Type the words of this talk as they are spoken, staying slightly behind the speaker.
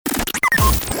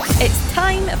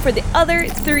time for the Other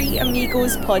Three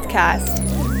Amigos podcast.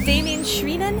 Damien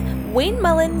Shreenan, Wayne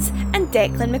Mullins, and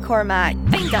Declan McCormack.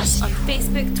 Find us on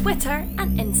Facebook, Twitter,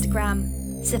 and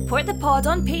Instagram. Support the pod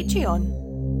on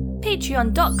Patreon.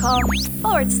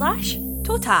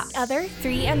 Patreon.com/TOTAP. Other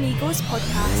Three Amigos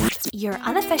podcast, your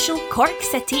unofficial Cork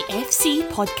City FC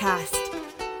podcast.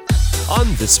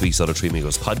 On this week's Other Three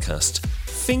Amigos podcast,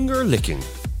 Fingerlicking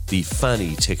The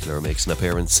Fannytickler makes an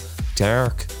appearance.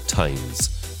 Dark times.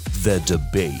 The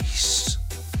debate.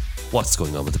 What's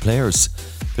going on with the players?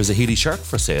 There's a Healy shirt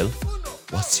for sale.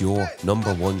 What's your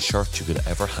number one shirt you could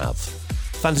ever have?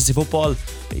 Fantasy Football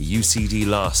UCD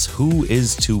loss. Who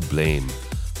is to blame?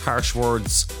 Harsh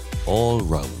words all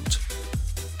round.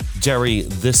 Derry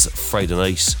this Friday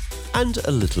night, and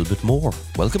a little bit more.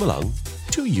 Welcome along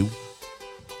to you.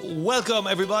 Welcome,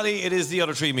 everybody. It is the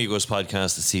Other Three Amigos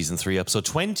podcast, season 3, episode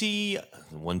 20,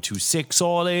 126,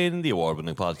 all in the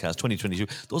award-winning podcast 2022.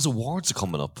 Those awards are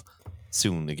coming up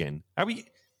soon again. Are we?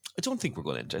 I don't think we're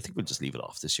going to enter. I think we'll just leave it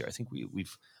off this year. I think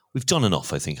we've done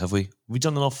enough. I think, have we? We've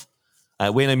done enough.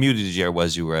 Wayne, I muted you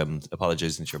as you were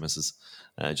apologising to your missus,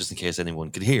 just in case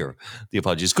anyone could hear the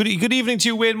apologies. Good evening to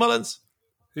you, Wayne Mullins.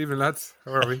 Evening, lads.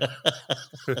 How are we?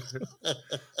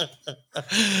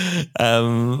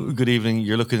 Good evening.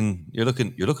 You're looking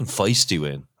feisty,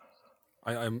 Wayne.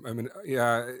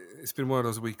 Yeah, it's been one of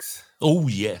those weeks. Oh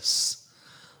yes,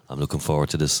 I'm looking forward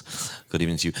to this. Good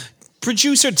evening to you,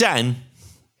 producer Dan.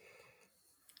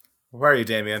 Where are you,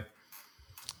 Damien?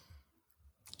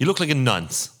 You look like a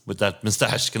nonce with that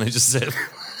moustache. Can I just say?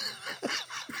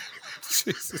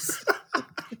 Jesus.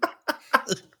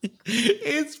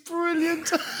 It's brilliant.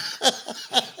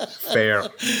 Fair.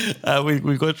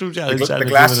 We go through challenge. The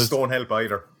glasses don't help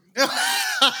either.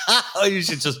 Oh, you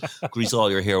should just grease all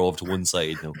your hair over to one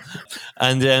side now.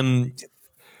 And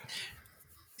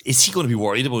is he going to be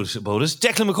worried about it?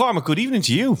 Declan McCormack, good evening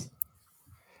to you.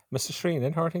 Mr.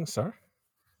 Shreenan, how are things, sir?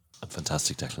 I'm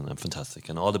fantastic, Declan. I'm fantastic.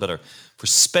 And all the better for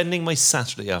spending my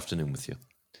Saturday afternoon with you.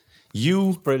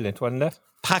 You, brilliant, wasn't it?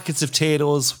 Packets of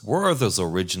potatoes, Werther's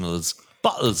Originals,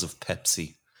 bottles of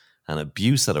Pepsi, and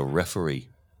abuse at a referee.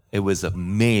 It was an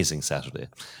amazing Saturday.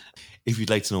 If you'd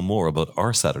like to know more about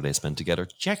our Saturday spent together,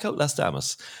 check out Las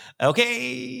Damas.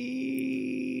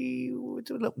 Okay.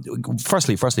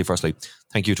 Firstly,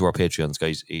 thank you to our Patreons,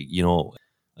 guys. You know,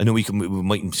 I know we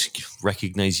mightn't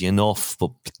recognise you enough,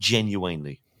 but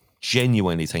genuinely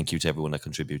thank you to everyone that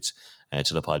contributes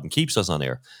to the pod and keeps us on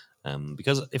air.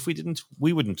 Because if we didn't,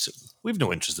 we wouldn't. We've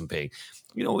no interest in paying.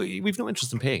 You know, we've no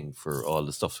interest in paying for all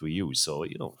the stuff we use. So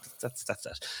you know, that's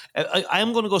that. I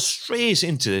am going to go straight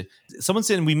into someone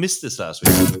saying we missed this last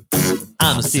week.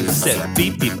 I'm a Stephen said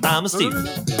beep beep. I'm a Stephen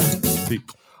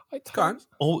beep. It's gone.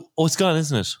 Oh, it's gone,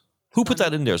 isn't it? Who put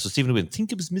that in there? So Stephen would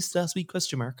think it was missed last week? ?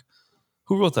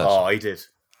 Who wrote that? Oh, I did.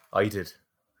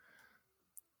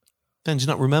 Ben, do you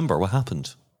not remember what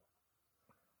happened?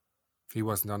 He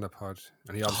wasn't on the pod,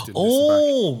 and he obviously didn't listen back.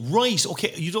 Oh, right.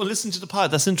 Okay, you don't listen to the pod.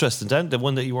 That's interesting, Dan. The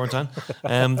one that you weren't on.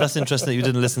 That's interesting that you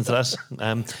didn't listen to that.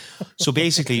 So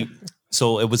basically,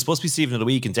 it was supposed to be Stephen of the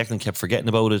Week, and Declan kept forgetting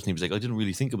about it, and he was like, I didn't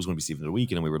really think it was going to be Stephen of the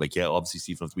Week, and we were like, yeah, obviously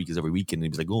Stephen of the Week is every week, and he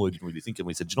was like, oh, I didn't really think it, and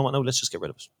we said, you know what, no, let's just get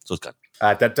rid of it. So it's gone.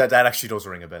 That actually does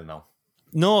ring a bell now.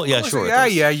 No, yeah, sure. Yeah.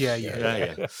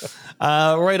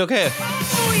 Right, okay.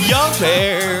 Young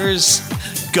players,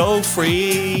 go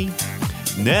free.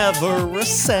 Never a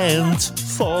cent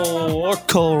for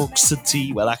Cork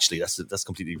City. Well, actually, that's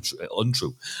completely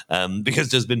untrue. Because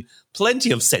there's been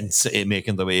plenty of sense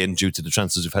making their way in due to the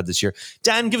transfers we've had this year.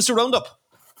 Dan, give us a roundup.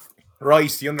 Right,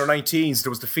 the under-19s, there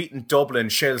was defeat in Dublin,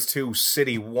 Shells 2,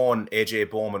 City 1, AJ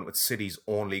Bowman with City's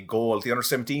only goal. The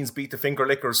under-17s beat the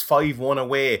Fingerlickers 5-1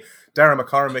 away. Darren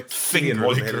McCormack,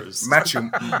 Fingerlickers,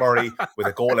 Matthew Murray with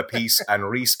a goal apiece, and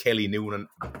Reece Kelly Noonan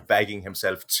bagging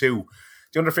himself 2.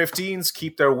 The under-15s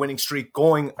keep their winning streak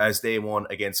going as they won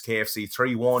against KFC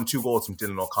 3-1, 2 goals from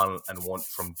Dylan O'Connell and 1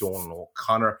 from Donal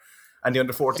O'Connor. And the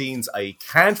under-14s, I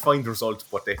can't find the result,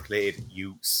 but they played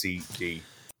UCD.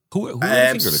 Who are the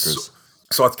Fingerlickers?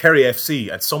 So it's Kerry FC,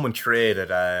 and someone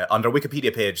created, on their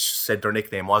Wikipedia page, said their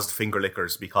nickname was the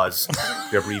Fingerlickers because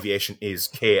their abbreviation is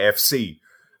KFC.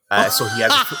 So he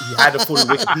had a full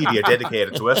Wikipedia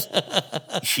dedicated to it.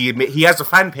 He has a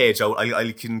fan page out.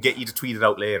 I can get you to tweet it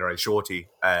out later. I'll show it to you.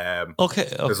 Okay.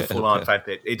 There's a full-on fan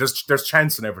page. There's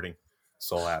chants and everything.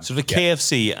 So the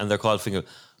KFC and they're called Finger.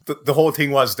 The whole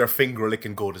thing was their finger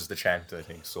licking good is the chant, I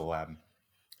think. So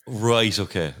right.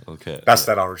 Okay. That's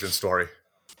that origin story.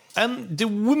 The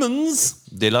women's,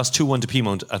 they lost 2-1 to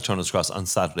Piedmont at Turner's Cross on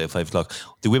Saturday at 5 o'clock.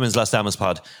 The women's Las Damas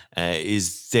pod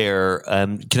is there.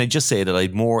 Can I just say that I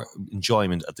had more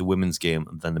enjoyment at the women's game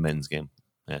than the men's game?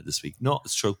 this week. No,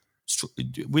 it's true. It's true.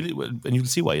 And you'll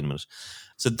see why in a minute.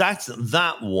 So that's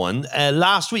that one.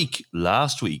 Last week,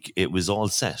 it was all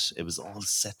set. It was all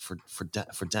set for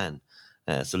Dan.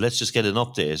 So let's just get an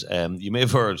update. You may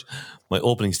have heard my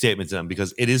opening statement, Dan,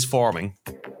 because it is forming.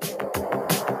 Dun,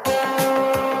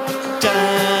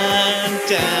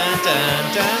 dun,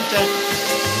 dun, dun, dun.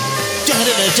 Dun,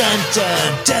 dun,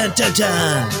 dun, dun, dun,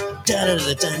 dun. Dun,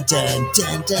 dun, dun, dun,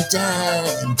 dun, dun,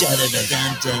 dun. Dun, dun,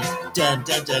 dun, dun, dun,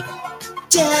 dun, dun.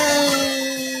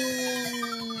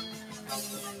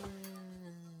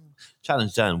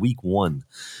 Challenge Dan, week 1.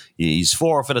 His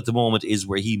forfeit at the moment is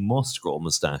where he must grow a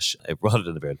moustache rather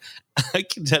than a beard. I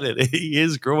can tell it, he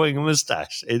is growing a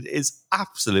moustache. It is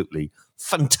absolutely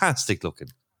fantastic looking.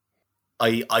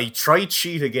 I tried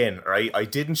cheat again, right? I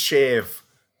didn't shave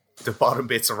the bottom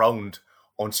bits around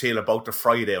until about the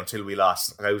Friday, until we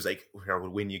lost. And I was like, we'll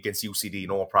win you against UCD,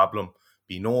 no problem.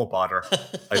 Be no bother.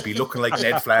 I'd be looking like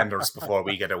Ned Flanders before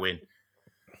we get a win.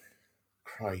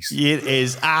 Christ. It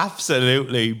is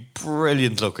absolutely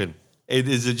brilliant looking. It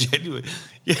is a genuine...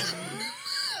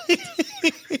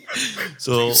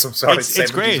 So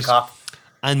it's great. Cop.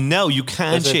 And now you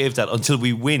can't shave that until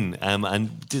we win. And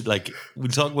we'll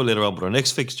talk about it later on, but our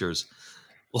next fixtures...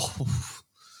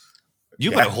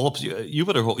 You better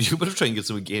try and get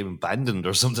some game abandoned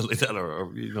or something like that, or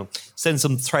send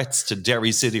some threats to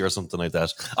Derry City or something like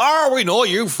that. Oh, we know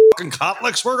you fucking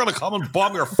Catholics. We're gonna come and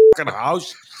bomb your fucking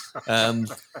house. I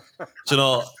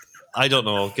don't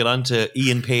know. Get on to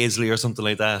Ian Paisley or something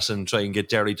like that and try and get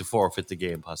Derry to forfeit the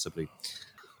game, possibly.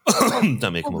 That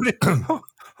make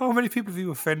how many people have you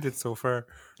offended so far?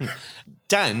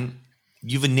 Dan,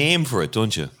 you've a name for it,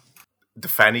 don't you? The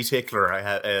Fannytickler.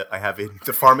 I have in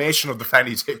the formation of the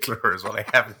Fannytickler is what I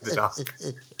have in the doc.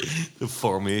 The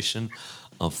formation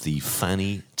of the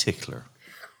Fannytickler.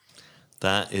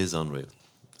 That is unreal.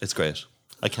 It's great.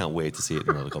 I can't wait to see it in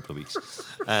another couple of weeks.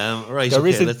 Right, there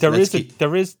is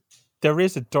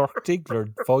a Dirk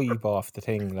Diggler vibe off the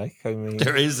thing. Like, I mean,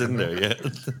 there is in there, yeah.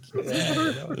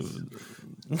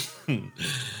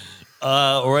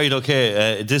 Right,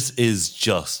 okay. This is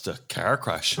just a car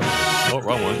crash. Oh,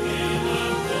 wrong one.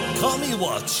 Commie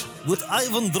Watch with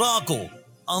Ivan Draco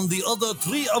on the other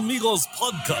Three Amigos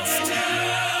podcast.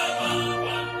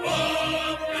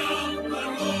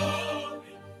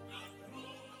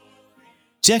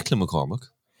 Declan McCormack.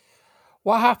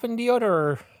 What happened? The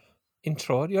other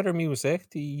intro, the other music,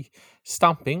 the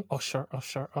stomping, usher. I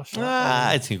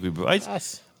think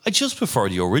I just prefer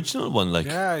the original one. Like,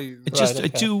 I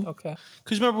do. Okay.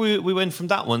 Because remember, we went from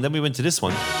that one, then we went to this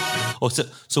one. Oh,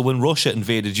 so when Russia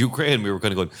invaded Ukraine, we were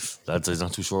kind of going, lads, I'm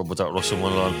not too sure about that Russian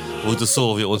one or the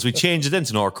Soviet ones. We changed it then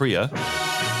to North Korea.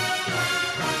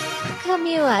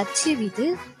 카미와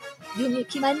튜비드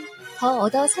유니키만 더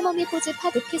얻어 삼엄이 포즈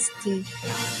파드캐스트.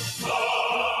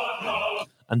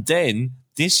 And then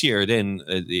this year,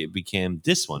 it became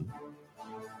this one.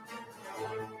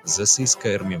 This is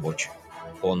Commie Watch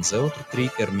on the other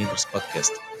Three Amigos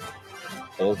podcast.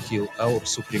 All hail our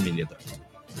supreme leader,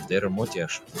 Derry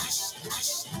Motiash.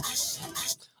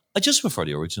 I just prefer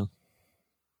the original.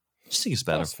 I just think it's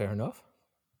better. That's fair enough.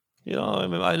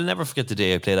 I'll never forget the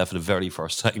day I played that for the very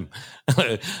first time.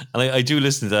 And I do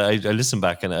listen to that. I listen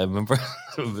back and I remember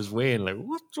it was Wayne like,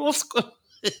 what's going on?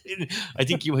 I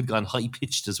think you had gone high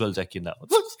pitched as well, Decky, in that one.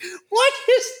 What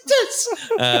is this?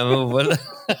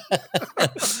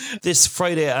 This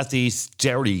Friday at the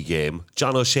Derry game,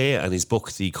 John O'Shea and his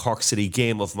book, The Cork City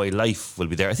Game of My Life, will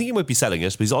be there. I think he might be selling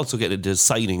it, but he's also getting the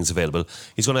signings available.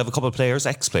 He's going to have a couple of players,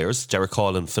 ex-players, Derek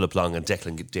Hall and Philip Long and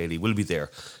Declan Daly will be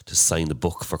there to sign the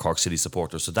book for Cork City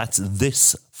supporters. So that's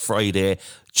this Friday,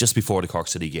 just before the Cork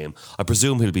City game. I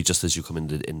presume he'll be just as you come in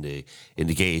the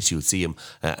gate, you'll see him.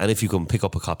 And if you can pick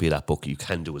up a copy of that book, you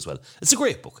can do as well. It's a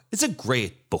great book. It's a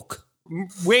great book.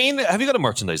 Wayne, have you got a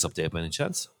merchandise update by any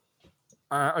chance?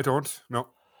 I don't. No.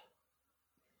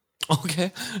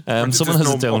 Okay. Someone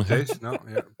has it down. Update. No,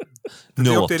 yeah.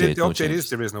 No the update. update is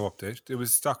there is no update. It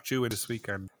was stock due this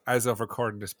weekend. As of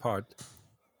recording this pod,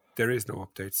 there is no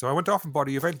update. So I went off and bought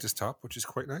a Juventus top, which is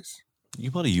quite nice.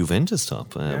 You bought a Juventus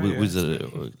top? Was it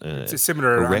it's a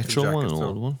similar retro jacket, one, an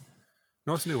old one?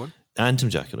 No, it's a new one. Anthem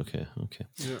jacket, okay.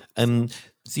 Yeah.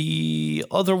 The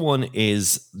other one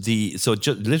is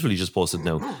literally just posted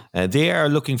now. They are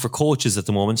looking for coaches at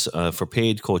the moment, for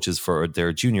paid coaches for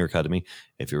their junior academy.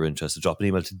 If you're interested, drop an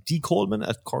email to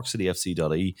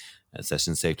dcoleman@corkcityfc.ie.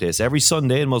 Sessions take place every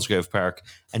Sunday in Musgrave Park.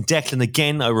 And Declan,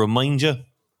 again, I remind you,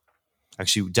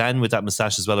 actually Dan with that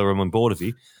moustache as well, I remind both of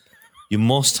you, you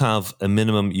must have a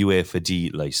minimum UEFA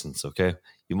D license, okay?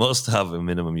 You must have a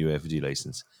minimum UEFA D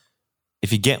license.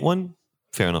 If you get one,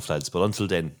 fair enough, lads. But until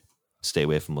then, Stay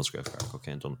away from Musgrave Park,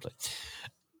 okay, and don't play.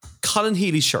 Colin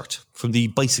Healy's shirt from the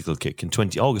Bicycle Kick in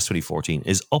August 2014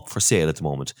 is up for sale at the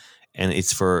moment, and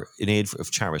it's in aid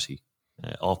of charity,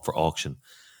 up for auction.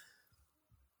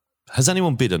 Has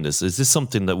anyone bid on this? Is this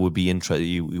something that would be interesting?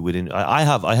 You would? I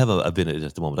have a bid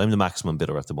at the moment. I'm the maximum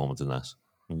bidder at the moment in that.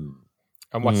 And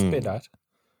what's the bid at?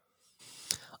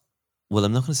 Well,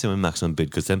 I'm not going to say my maximum bid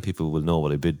because then people will know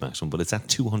what I bid maximum, but it's at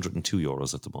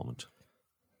 €202 at the moment.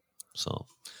 So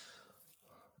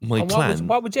my plan.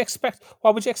 What would you expect?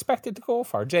 What would you expect it to go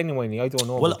for? Genuinely, I don't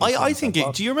know. Well, I think.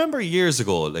 Do you remember years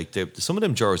ago, like some of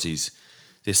them jerseys,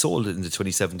 they sold it in the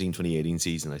 2017-2018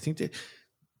 season. I think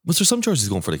was there some jerseys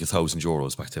going for like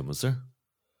 €1,000 back then? Was there?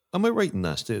 Am I right in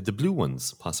that? The blue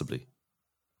ones, possibly. Do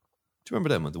you remember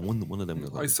them? The one of them.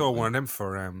 I saw one of them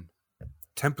for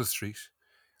Temple Street.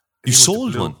 You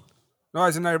sold one? No,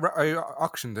 as in I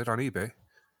auctioned it on eBay.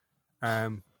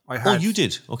 You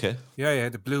did? Okay. Yeah,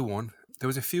 the blue one. There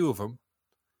was a few of them.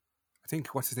 I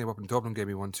think, what's his name up in Dublin gave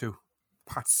me one too.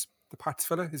 The Pats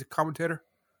fella, he's a commentator.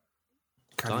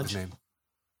 Can't remember his name.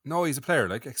 No, he's a player,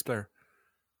 like ex-player.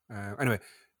 Anyway,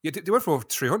 yeah, they went for over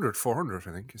 300, 400,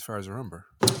 I think, as far as I remember.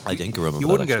 I think I remember. You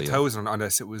wouldn't get 1,000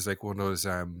 unless it was like one of those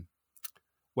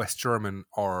West German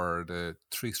or the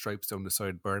three stripes down the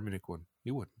side Bayern Munich one.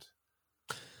 You wouldn't.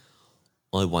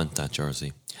 I want that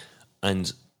jersey.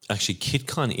 And actually,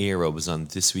 KitCon era was on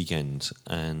this weekend,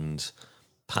 and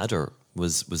Padder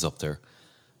was up there,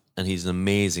 and he's an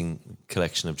amazing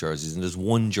collection of jerseys. And there's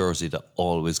one jersey that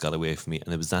always got away from me,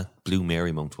 and it was that blue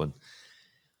Marymount one.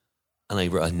 And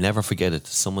I never forget it.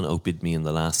 Someone outbid me in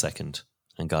the last second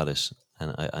and got it.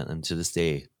 And to this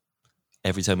day,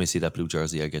 every time I see that blue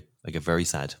jersey, I get very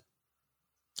sad.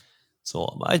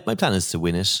 So my plan is to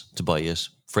win it, to buy it,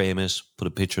 frame it, put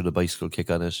a picture of the Bicycle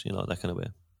Kick on it, that kind of way.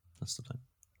 That's the plan.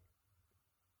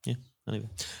 Yeah, anyway.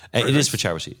 It is for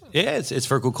charity. Yeah, it's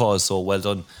for a good cause, so well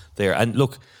done there. And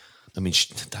look, I mean,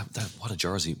 what a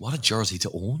jersey. What a jersey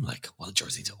to own. What a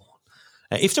jersey to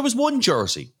own. If there was one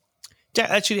jersey,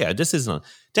 actually, yeah, this isn't on.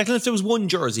 Declan, if there was one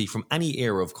jersey from any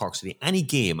era of Cork City, any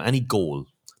game, any goal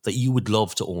that you would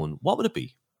love to own, what would it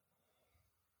be?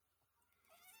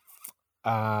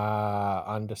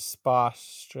 On the spot,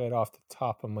 straight off the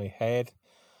top of my head,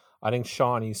 I think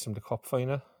Shawnee's from the Cup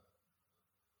final.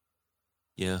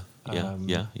 Yeah,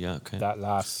 okay. That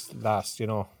last,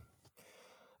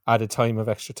 at a time of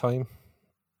extra time.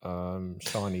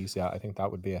 Shawnee's, I think that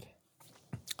would be it.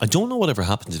 I don't know whatever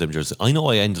happened to them jerseys. I know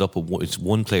I ended up with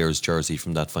one player's jersey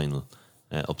from that final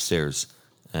upstairs.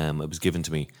 It was given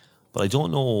to me, but I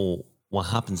don't know what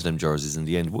happened to them jerseys in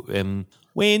the end.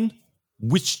 Wayne,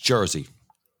 which jersey?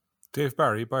 Dave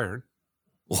Barry, Bayern.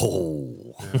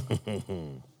 Oh, yeah.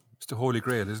 It's the Holy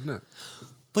Grail, isn't it?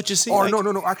 But you see,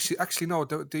 no. Actually, no.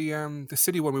 The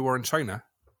city one we wore in China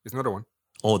is another one.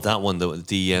 Oh, that one. It was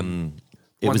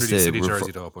the city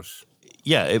jersey, though. But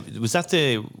yeah, was that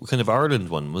the kind of Ireland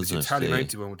one, wasn't it? The Italian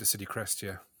 90 one with the city crest.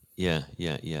 Yeah.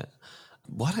 Yeah.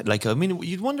 What? I mean,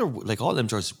 you'd wonder, all them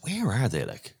jerseys. Where are they?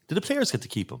 Did the players get to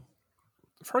keep them?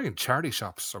 Probably in charity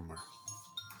shops somewhere.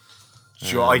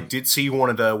 Sure, I did see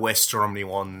one of the West Germany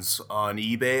ones on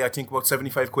eBay. I think about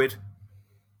 £75.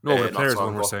 No, the players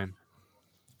one we're saying.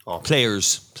 Oh.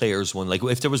 Players one.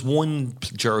 If there was one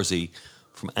jersey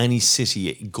from any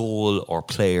city, goal or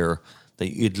player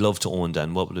that you'd love to own,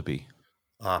 Dan, what would it be?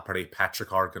 Probably Patrick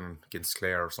Horgan against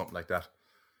Clare or something like that.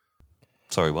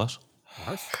 Sorry, what?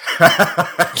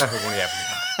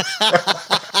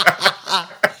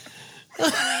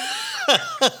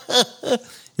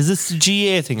 Is this the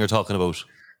GA thing you're talking about?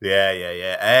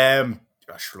 Yeah.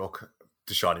 Gosh, look,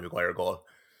 the Seanie Maguire goal.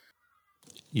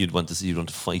 You'd want to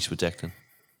fight with Declan?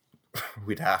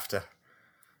 We'd have to.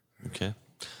 Okay.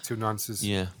 Two nonsense.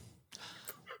 Yeah.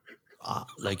 I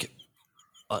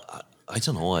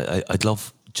don't know. I'd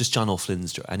love just John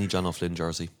O'Flynn's any John O'Flynn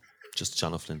jersey. Just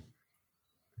John O'Flynn.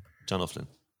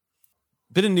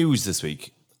 Bit of news this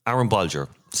week. Aaron Bolger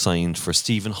signed for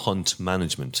Stephen Hunt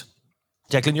Management.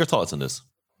 Declan, your thoughts on this?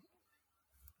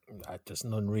 There's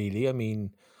none really. I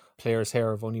mean, players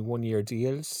here have only 1 year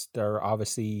deals. There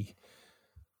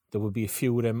would be a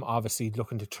few of them obviously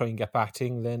looking to try and get back to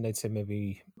England. I'd say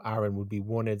maybe Aaron would be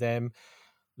one of them.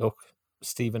 Look,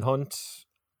 Stephen Hunt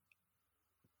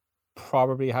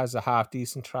probably has a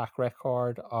half-decent track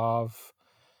record of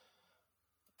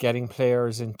getting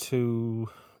players into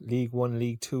League 1,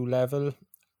 League 2 level.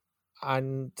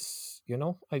 And,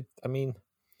 I mean,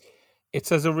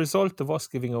 it's as a result of us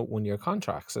giving out 1 year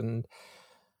contracts. And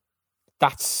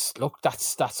that's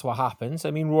what happens.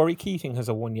 I mean, Rory Keating has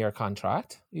a 1 year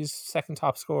contract. He's second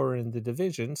top scorer in the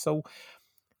division. So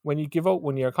when you give out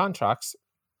 1 year contracts,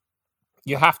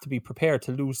 you have to be prepared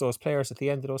to lose those players at the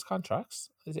end of those contracts.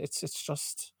 It's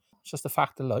just a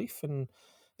fact of life, and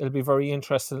it'll be very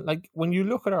interesting. Like, when you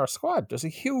look at our squad, there's a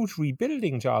huge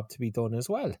rebuilding job to be done as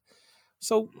well.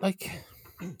 So, like,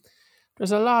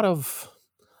 there's a lot of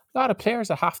players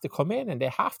that have to come in, and they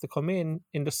have to come in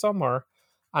the summer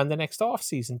and the next off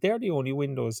season. They're the only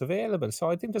windows available. So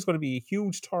I think there's going to be a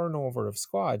huge turnover of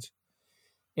squad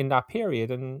in that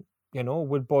period. And, you know,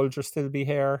 will Bulger still be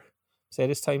here, say,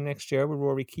 this time next year? Will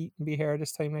Rory Keaton be here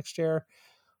this time next year?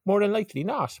 More than likely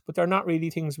not. But they're not really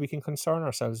things we can concern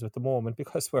ourselves with at the moment,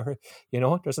 because we're, you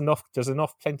know, there's enough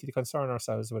plenty to concern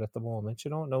ourselves with at the moment.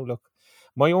 You know, no, look,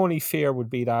 my only fear would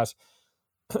be that,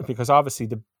 because obviously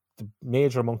the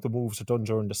major amount of moves are done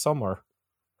during the summer,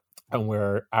 and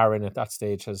where Aaron at that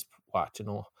stage has 4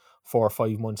 or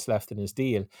 5 months left in his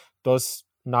deal. Does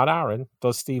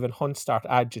Stephen Hunt start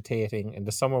agitating in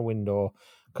the summer window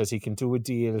because he can do a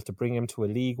deal to bring him to a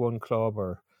League One club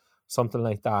or something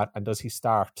like that? And does he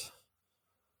start,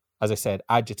 as I said,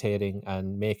 agitating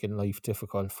and making life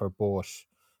difficult for both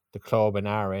the club and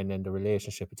Aaron, and the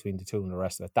relationship between the two and the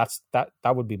rest of it?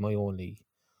 That would be my only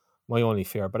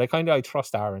fear. But I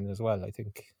trust Aaron as well. I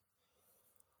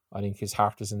think his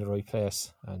heart is in the right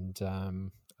place, and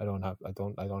I'm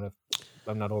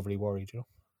not overly worried, you know.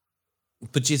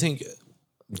 But do you think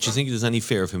there's any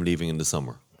fear of him leaving in the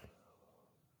summer?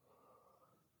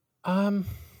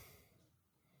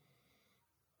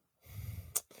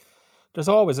 There's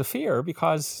always a fear,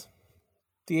 because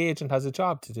the agent has a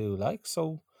job to do, like,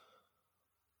 so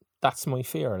that's my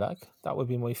fear. Like, that would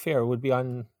be my fear. It would be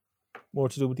on more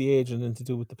to do with the agent than to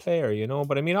do with the player, you know.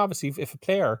 But I mean, obviously, if a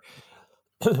player,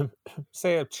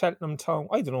 say at Cheltenham Town,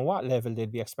 I don't know what level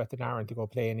they'd be expecting Aaron to go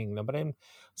play in England, but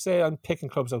I'm picking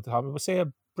clubs out the top, but say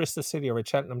a Bristol City or a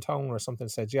Cheltenham Town or something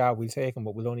said, yeah, we'll take him,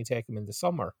 but we'll only take him in the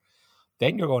summer,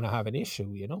 then you're going to have an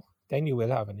issue, you know. Then you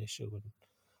will have an issue.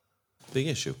 Big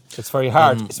issue. It's very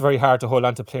hard. It's very hard to hold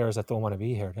on to players that don't want to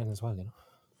be here then as well, you know.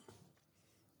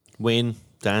 Wayne,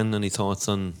 Dan, any thoughts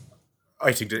on?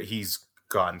 I think that he's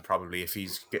gone probably. If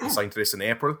he's getting signed to this in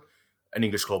April, an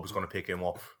English club is going to pick him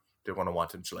up. They're going to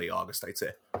want him July, August, I'd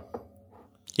say.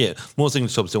 Yeah, most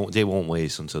English clubs won't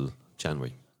wait until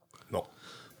January. No.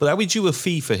 But are we due a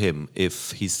fee for him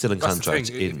if he's still in That's contract?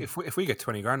 the thing. If we get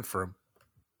 20 grand for him,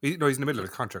 he's in the middle of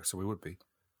the contract, so we would be.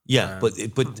 Yeah, but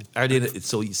are they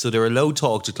so they're allowed to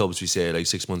talk to clubs, we say, like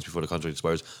 6 months before the contract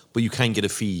expires, but you can get a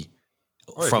fee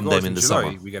from them in the July,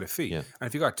 summer. We get a fee. Yeah. And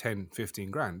if you got 10, 15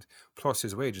 grand plus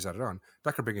his wages added on,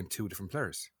 that could bring in 2 different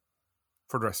players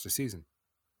for the rest of the season.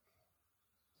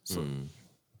 So,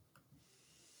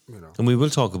 you know. And we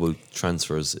will talk about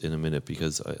transfers in a minute,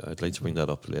 because I'd like to bring that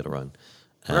up later on.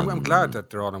 I'm glad that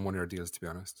they're all on 1-year deals, to be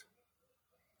honest.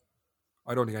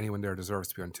 I don't think anyone there deserves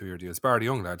to be on 2-year deals, bar the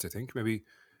young lads, I think. Maybe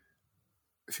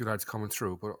a few lads coming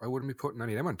through, but I wouldn't be putting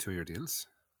any of them on 2-year deals.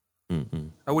 Mm-hmm.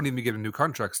 I wouldn't even be giving new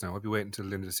contracts now. I'd be waiting until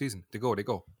the end of the season. They go.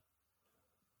 Okay.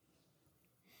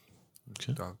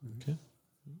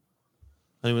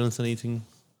 Anyone else,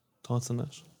 thoughts on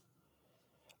that?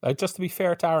 Just to be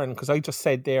fair to Aaron, because I just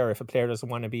said there, if a player doesn't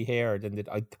want to be here, then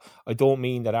I don't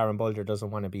mean that Aaron Bulger doesn't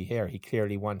want to be here. He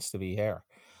clearly wants to be here.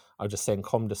 I'm just saying,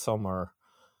 come the summer,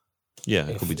 yeah,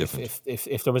 it could be different.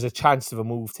 If there was a chance of a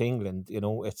move to England, you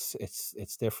know, it's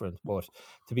different. But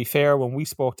to be fair, when we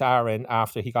spoke to Aaron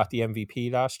after he got the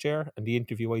MVP last year, and the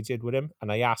interview I did with him,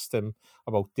 and I asked him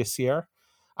about this year,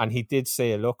 and he did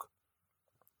say, look,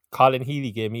 Colin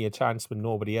Healy gave me a chance when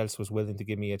nobody else was willing to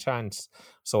give me a chance.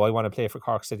 So I want to play for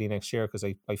Cork City next year, because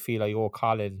I feel I owe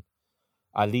Colin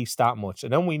at least that much.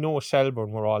 And then we know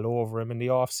Shelbourne were all over him in the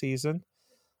off season,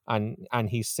 and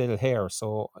he's still here.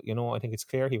 So, you know, I think it's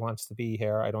clear he wants to be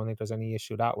here. I don't think there's any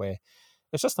issue that way.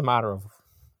 It's just a matter of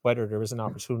whether there is an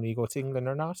opportunity to go to England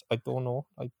or not. I don't know.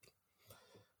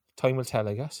 Time will tell,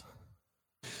 I guess.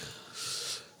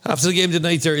 After the game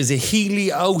tonight, there is a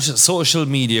Healy out social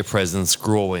media presence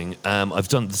growing. I've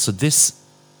done so. This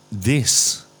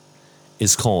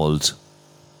is called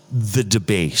The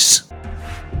Debate.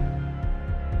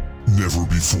 Never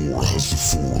before has the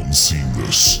forum seen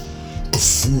this. A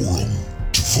forum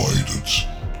divided.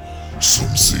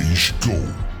 Some say he should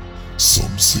go.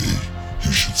 Some say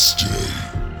he should stay.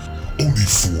 Only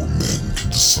 4 men can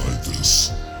decide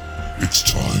this. It's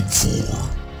time for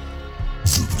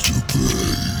The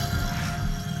Debate.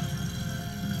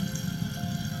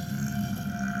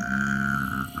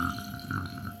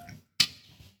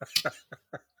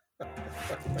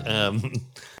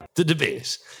 The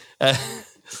Debate.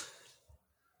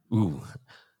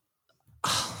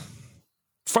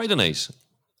 Friday night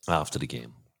after the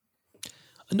game.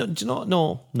 No.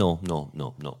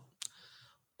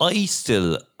 I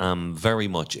still am very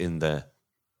much in the,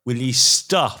 will you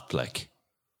stop? Like,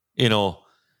 you know,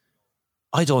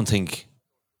 I don't think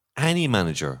any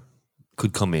manager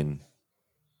could come in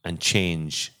and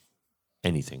change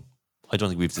anything. I don't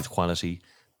think we have the quality,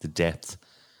 the depth.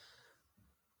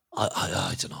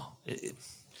 I don't know.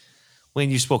 When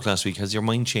you spoke last week, has your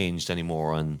mind changed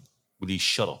anymore on, will you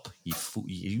shut up? You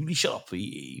really shut up.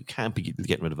 You can't be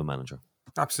getting rid of a manager.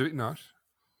 Absolutely not.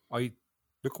 I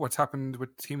look at what's happened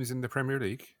with teams in the Premier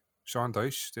League. Sean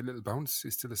Dyche, the little bounce,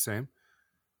 is still the same.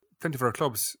 Plenty of our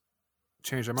clubs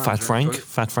change their manager.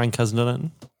 Fat Frank hasn't done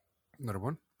anything. Another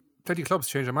one. Plenty of clubs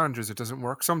change their managers. It doesn't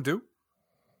work. Some do.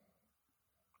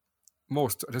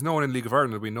 Most. There's no one in League of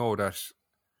Ireland that we know that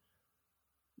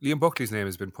Liam Buckley's name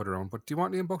has been put around. But do you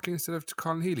want Liam Buckley instead of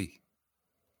Colin Healy?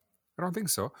 I don't think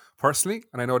so. Personally,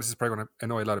 and I know this is probably going to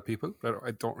annoy a lot of people, but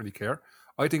I don't really care.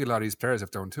 I think a lot of these players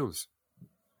have down tools.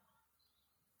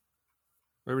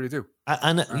 I really do.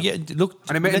 Look,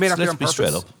 and let's be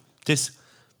straight up. This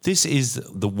is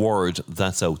the word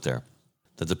that's out there,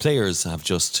 that the players have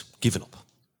just given up.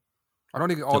 I don't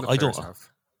think all the players have.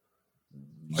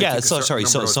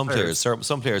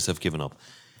 Some players have given up.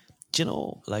 Do you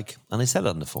know, like, and I said it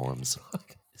on the forums,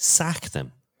 sack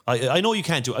them. I know you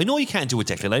can't do it. I know you can't do it,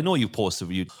 Declan. I know you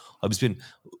posted. I was being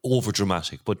over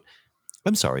dramatic, but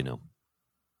I'm sorry now.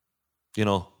 You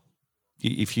know,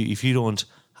 if you don't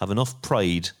have enough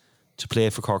pride to play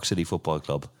for Cork City Football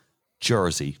Club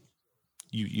jersey,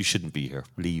 you shouldn't be here.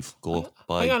 Leave. Go.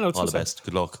 Bye. All the best.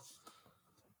 Good luck.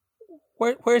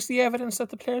 Where's the evidence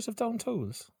that the players have down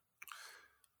tools?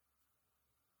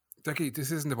 Decky,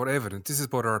 this isn't about evidence. This is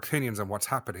about our opinions on what's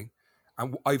happening.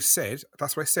 And I've said,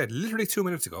 that's what I said literally 2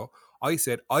 minutes ago. I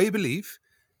said, I believe,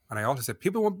 and I also said,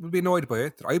 people won't be annoyed by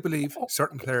it, that I believe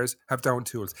certain players have down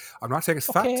tools. I'm not saying it's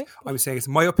fact. I'm saying it's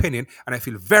my opinion, and I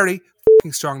feel very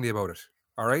fucking strongly about it.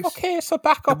 All right? Okay, so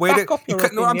back up your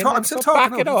opinion. No, I'm still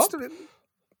talking. Back it up.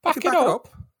 Back it up.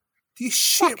 The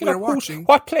shit we're watching.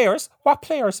 What players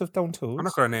have down tools? I'm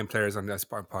not going to name players on this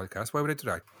podcast. Why would I do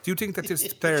that? Do you think that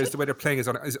these players, the way they're playing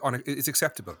is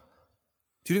acceptable?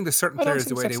 Do you think there's certain players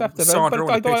the way they saunter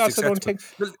on the pitch is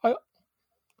acceptable?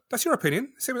 That's your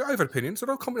opinion. Same as I have an opinion, so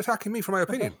don't come attacking me for my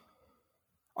opinion.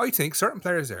 I think certain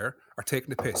players there are taking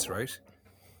the piss, right?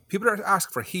 People are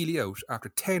asking for Healy out after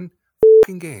 10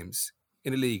 fucking games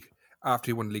in a league after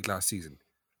he won the league last season.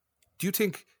 Do you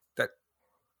think that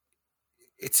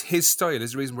it's his style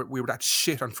is the reason we were that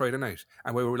shit on Friday night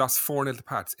and we lost 4-0 to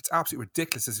Pats? It's absolutely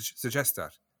ridiculous to suggest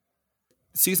that.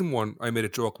 Season 1, I made a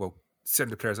joke about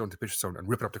sending the players out to pitch sound and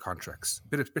ripping up the contracts.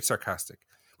 Bit sarcastic.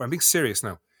 But I'm being serious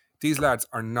now. These lads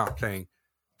are not playing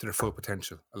to their full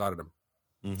potential, a lot of them.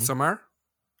 Mm-hmm. Some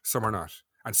are not.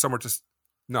 And some are just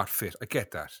not fit. I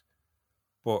get that.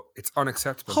 But it's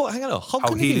unacceptable. Hang on. How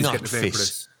can he not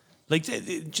fit? Like,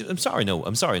 I'm sorry,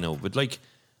 no. But, like,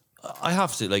 I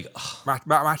have to, like...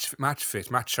 Match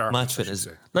fit, match sharp. Match fit is...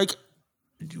 Like,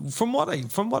 from what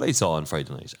I saw on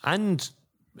Friday night and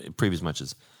previous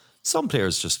matches, some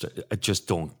players just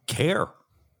don't care.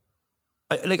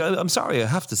 I'm sorry, I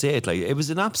have to say it. Like, it was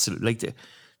an absolute... Like,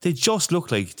 they just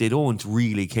look like they don't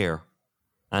really care.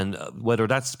 And whether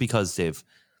that's because they've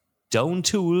down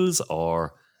tools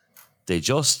or they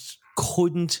just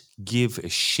couldn't give a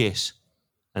shit.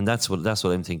 And that's what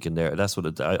I'm thinking there. That's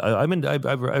what I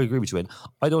agree with you. And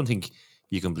I don't think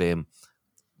you can blame.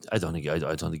 I don't think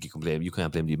you can blame. You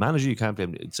can't blame the manager. You can't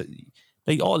blame.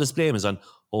 Like, all this blame is on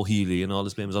Healy and all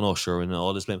this blame is on Usher and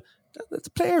all this blame. The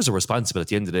players are responsible at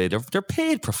the end of the day. They're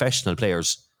paid professional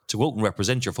players to go out and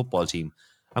represent your football team.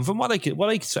 And from what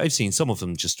I've seen, some of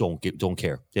them just don't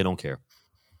care. They don't care.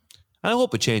 And I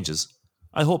hope it changes.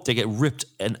 I hope they get ripped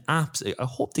I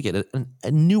hope they get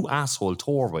a new asshole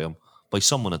tore by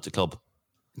someone at the club.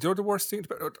 Do you know the worst thing?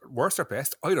 Worst or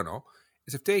best? I don't know.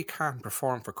 Is if they can't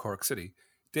perform for Cork City,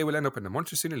 they will end up in the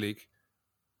Munster Senior League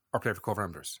or play for Cove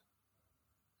Ramblers.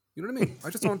 You know what I mean? I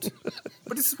just don't.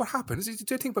 But this is what happens.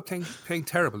 They think about playing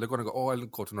terrible. They're going to go, I'll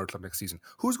go to another club next season.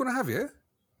 Who's going to have you?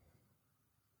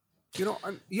 You know,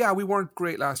 and yeah, we weren't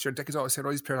great last year. Decky's always said,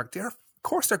 these players of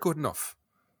course they're good enough.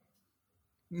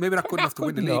 Maybe not good enough to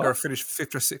win the league or finish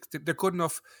 5th or 6th. They're good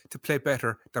enough to play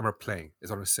better than we're playing, is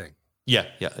what I'm saying. Yeah,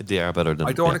 they are better than...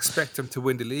 I don't expect them to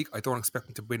win the league. I don't expect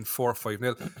them to win 4 or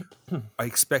 5-0. I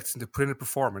expect them to put in a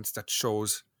performance that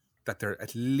shows that they're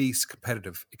at least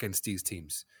competitive against these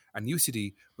teams. And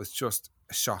UCD was just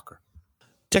a shocker.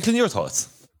 Declan, your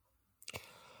thoughts?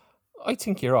 I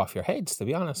think you're off your heads, to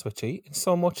be honest with you, in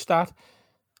so much that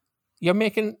you're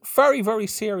making very, very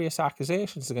serious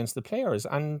accusations against the players,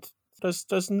 and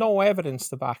there's no evidence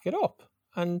to back it up.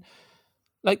 And,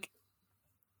 like,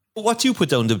 What do you put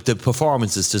down the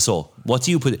performances to? So what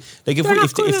do you put? Like if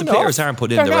the players aren't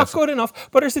put in, they're not good enough.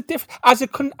 But there's a as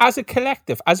a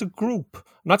collective, as a group. I'm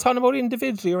not talking about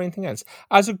individually or anything else.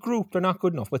 As a group, they're not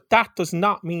good enough. But that does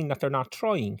not mean that they're not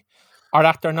trying, or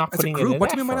that they're not putting in an effort.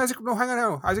 What do you mean as a group? No, hang on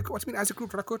now. What do you mean as a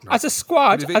group? They're not good enough. As a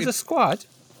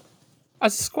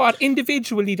squad,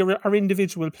 individually there are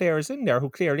individual players in there who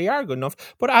clearly are good enough.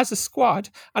 But as a squad,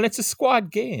 and it's a squad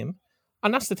game.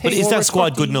 And that's the thing. But is that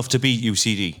squad good enough to beat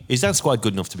UCD? Is that squad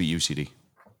good enough to beat UCD?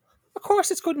 Of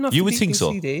course, it's good enough. You to would beat think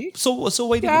UCD. So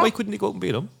why couldn't they go out and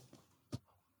beat them?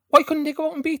 Why couldn't they go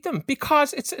out and beat them?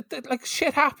 Because it's like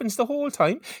shit happens the whole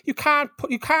time. You can't.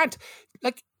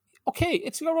 Okay,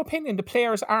 it's your opinion. The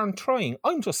players aren't trying.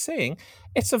 I'm just saying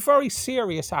it's a very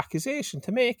serious accusation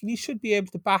to make, and you should be able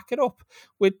to back it up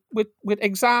with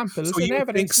examples and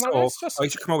evidence. I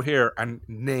should come out here and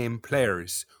name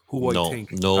players who I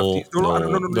think. No.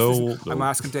 I'm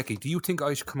asking Decky. Do you think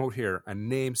I should come out here and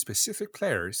name specific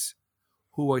players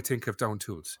who I think have down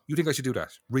tools? You think I should do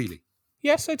that? Really?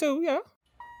 Yes, I do. Yeah.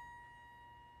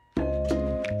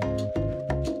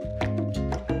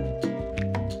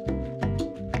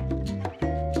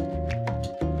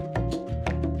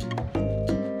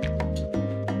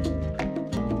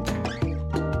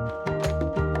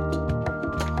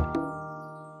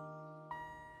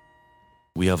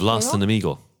 We have lost an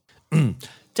amigo.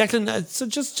 Declan, so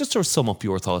just to sum up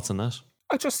your thoughts on that.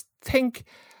 I just think,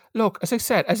 look, as I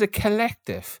said, as a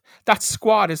collective, that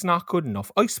squad is not good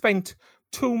enough. I spent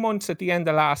 2 months at the end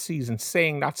of last season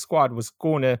saying that squad was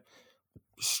going to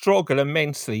struggle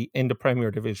immensely in the Premier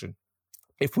Division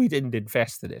if we didn't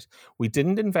invest in it. We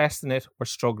didn't invest in it, we're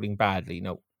struggling badly.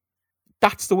 No.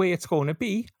 That's the way it's going to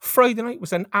be. Friday night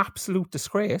was an absolute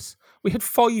disgrace. We had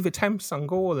 5 attempts on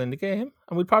goal in the game,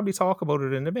 and we'll probably talk about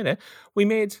it in a minute. We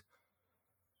made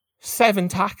 7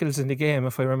 tackles in the game,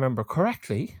 if I remember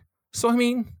correctly. So, I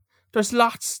mean, there's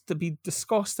lots to be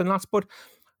discussed and lots, but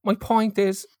my point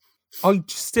is, I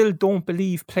still don't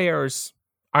believe players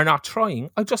are not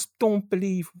trying. I just don't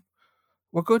believe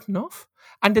we're good enough.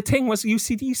 And the thing was,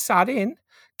 UCD sat in,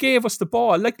 gave us the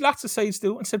ball, like lots of sides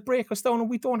do, and said, break us down, and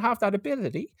we don't have that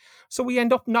ability. So we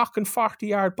end up knocking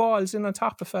 40-yard balls in on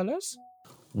top of fellas.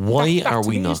 Why are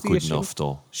we not good enough,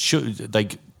 though?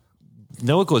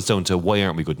 Now it goes down to why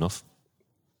aren't we good enough?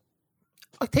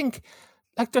 I think,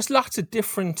 there's lots of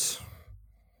different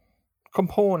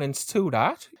components to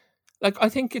that. I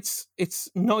think it's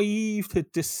naive to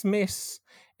dismiss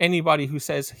anybody who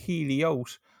says Healy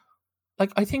out.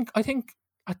 I think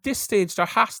at this stage there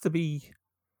has to be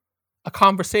a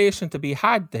conversation to be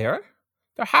had there.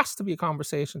 There has to be a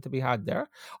conversation to be had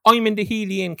there. I'm in the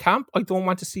Healy in camp. I don't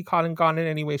want to see Colin gone in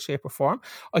any way, shape or form.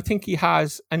 I think he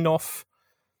has enough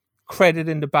credit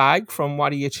in the bag from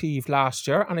what he achieved last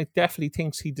year, and I definitely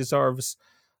think he deserves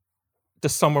the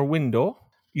summer window.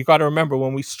 You got to remember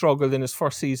when we struggled in his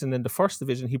first season in the first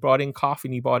division, he brought in Coffey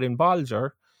and he brought in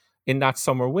Bolger in that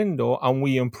summer window, and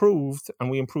we improved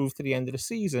to the end of the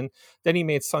season. Then he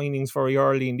made signings very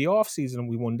early in the off-season and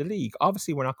we won the league.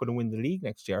 Obviously, we're not going to win the league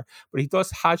next year, but he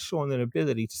has shown an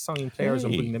ability to sign players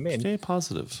and bring them in. Stay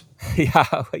positive. Yeah,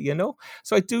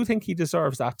 So I do think he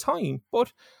deserves that time,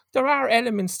 but there are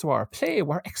elements to our play.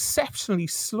 We're exceptionally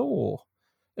slow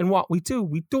in what we do.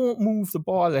 We don't move the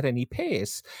ball at any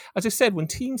pace. As I said, when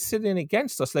teams sit in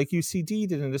against us, like UCD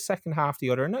did in the second half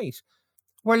the other night,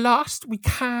 we're lost. We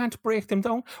can't break them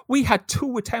down. We had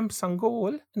 2 attempts on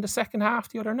goal in the second half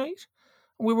the other night.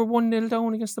 And we were 1-0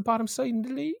 down against the bottom side in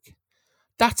the league.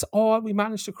 That's all we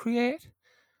managed to create.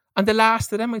 And the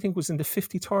last of them, I think, was in the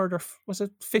 53rd or was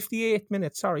it 58th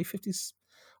minute? Sorry, 50s.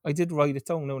 I did write it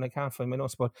down now and I can't find my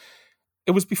notes, but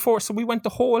it was before. So we went the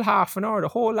whole last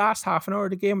half an hour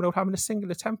of the game without having a single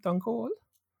attempt on goal.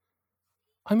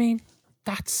 I mean,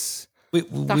 that's... We'll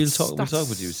talk about the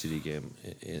UCD game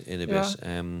in a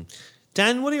bit.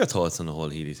 Dan, what are your thoughts on the whole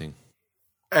Healy thing?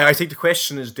 I think the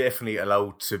question is definitely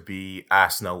allowed to be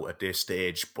asked now at this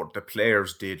stage, but the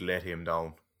players did let him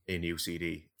down in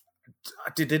UCD.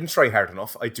 They didn't try hard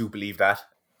enough. I do believe that.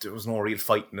 There was no real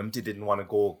fight in them. They didn't want to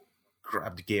go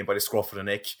grab the game by the scruff of the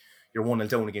neck. You're 1-0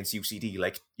 down against UCD.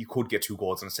 You could get 2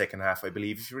 goals in the second half, I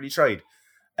believe, if you really tried.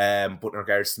 But in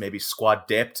regards to maybe squad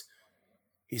depth,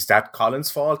 is that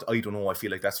Colin's fault? I don't know. I feel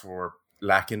like that's where we're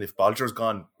lacking. If Bolger's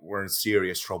gone, we're in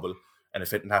serious trouble. And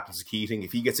if it happens to Keating,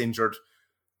 if he gets injured,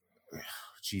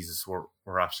 Jesus,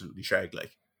 we're absolutely shagged.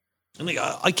 And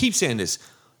I keep saying this.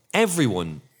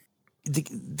 Everyone,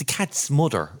 the cat's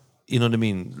mother, you know what I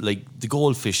mean? The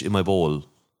goldfish in my bowl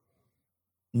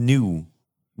knew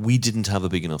we didn't have a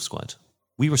big enough squad.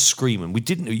 We were screaming.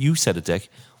 You said it, Dick.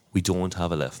 We don't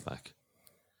have a left back.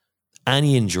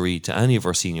 any injury to any of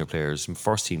our senior players and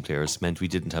first team players meant we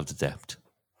didn't have the depth.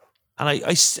 And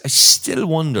I still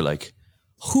wonder, like,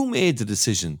 who made the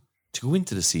decision to go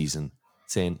into the season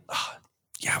saying,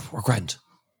 yeah, we're grand?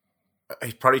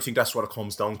 I probably think that's what it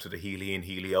comes down to, the Healy in,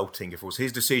 Healy out thing. If it was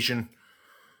his decision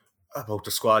about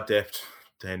the squad depth,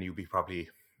 then you'd be probably,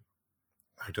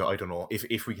 I don't know.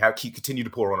 If we continue to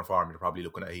pour on a farm, you're probably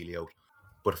looking at Healy out.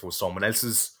 But if it was someone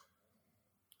else's,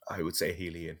 I would say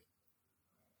Healy in.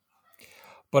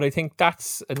 But I think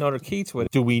that's another key to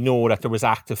it. Do we know that there was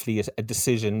actively a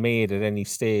decision made at any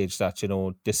stage that, you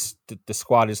know, the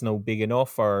squad is no big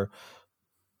enough or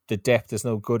the depth is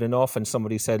no good enough, and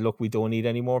somebody said, look, we don't need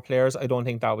any more players? I don't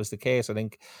think that was the case. I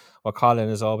think what Colin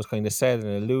has always kind of said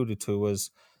and alluded to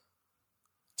was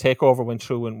takeover went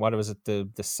through in, what was it, the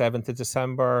 7th of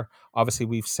December. Obviously,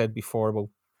 we've said before about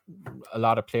a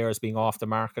lot of players being off the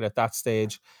market at that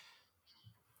stage.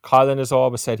 Colin has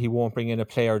always said he won't bring in a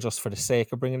player just for the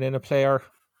sake of bringing in a player.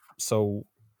 So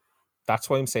that's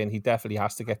why I'm saying he definitely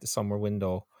has to get the summer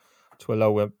window to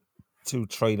allow him to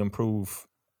try and improve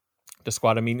the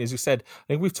squad. I mean, as you said, I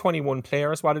think we've 21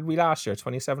 players. What did we last year?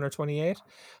 27 or 28?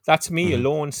 That to me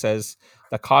alone says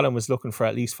that Colin was looking for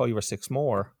at least 5 or 6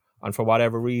 more. And for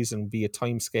whatever reason, be it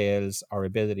timescales or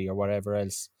ability or whatever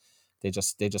else, they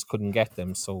just couldn't get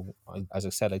them. So as I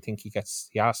said, I think he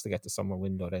has to get the summer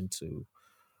window then to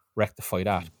rectify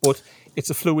that. But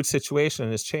it's a fluid situation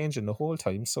and it's changing the whole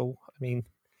time. So, I mean,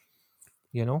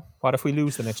 you know, what if we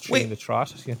lose the next 3 in the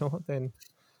trot, you know, then...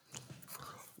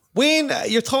 Wayne,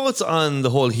 your thoughts on the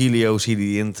whole Healy out,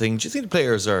 Healy in thing? Do you think the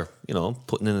players are, you know,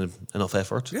 putting in enough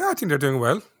effort? Yeah, I think they're doing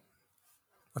well.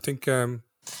 I think 3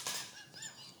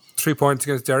 points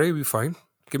against Derry will be fine.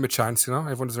 Give them a chance, you know.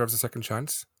 Everyone deserves a second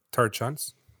chance, third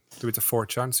chance. Maybe it's a fourth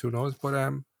chance, who knows?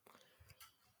 But,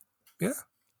 yeah.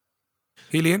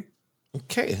 Healy in.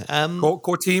 Okay.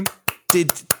 Go team.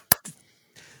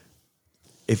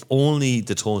 If only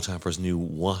the toe tappers knew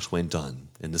what went on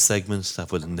in the segments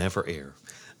that would never air.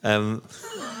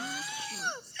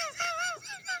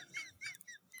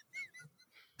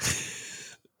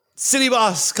 City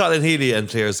boss Colin Healy and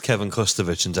players Kevin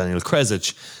Kustovich and Daniel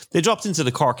Kresic, they dropped into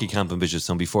the Corky camp in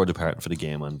Bishopstown before departing for the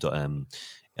game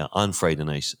on Friday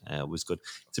night. It was good.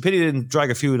 It's a pity they didn't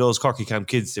drag a few of those Corky camp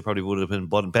kids. They probably would have been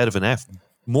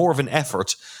more of an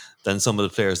effort than some of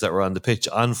the players that were on the pitch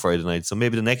on Friday night. So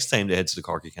maybe the next time they head to the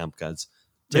Corky camp, guys,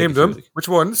 name them. Which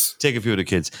ones? Take a few of the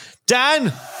kids.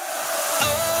 Dan!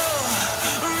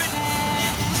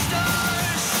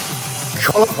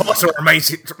 Colin Potter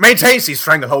maintains his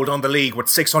stranglehold on the league with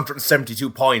 672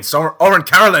 points. Oren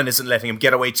Carolan isn't letting him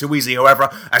get away too easy, however,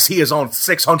 as he is on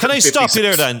 656. Can I stop you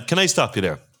there, Dan? Can I stop you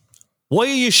there? Why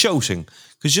are you shouting?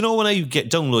 Because you know when I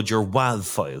download your WAV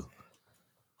file,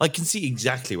 I can see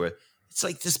exactly where... It's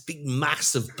like this big,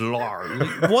 massive blur.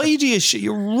 Like, why do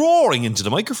you're roaring into the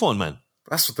microphone, man?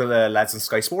 That's what the lads in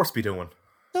Sky Sports be doing.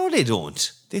 No, they don't.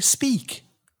 They speak.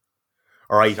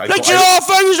 All right.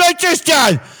 Things like this,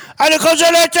 Dan. And it comes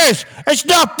out like this. It's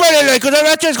not brilliant, like, because I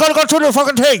bet it's going to go through the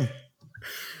fucking thing.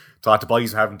 Thought the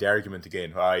boys are having the argument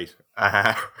again. All right.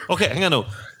 Okay, hang on now.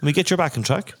 Let me get your back on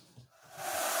track.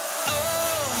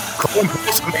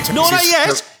 No, not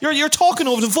yet. You're talking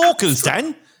over the vocals,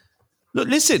 Dan. Look,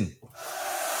 listen.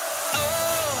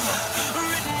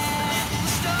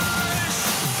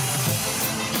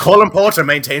 Colin Porter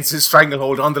maintains his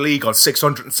stranglehold on the league on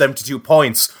 672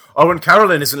 points. Owen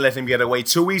Carolan isn't letting him get away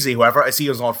too easy, however, as he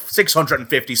is on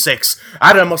 656.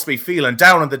 Adam must be feeling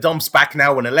down in the dumps, back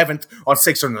now in 11th on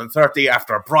 630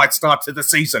 after a bright start to the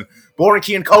season. Boran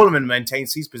Keane Coleman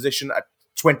maintains his position at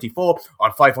 24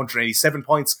 on 587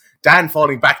 points. Dan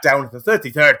falling back down to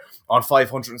 33rd on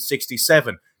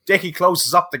 567. Dickie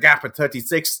closes up the gap at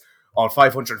 36th on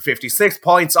 556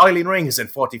 points. Eileen Ring is in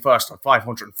 41st on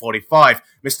 545.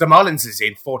 Mr. Mullins is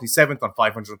in 47th on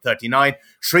 539.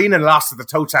 Shreenan lost to the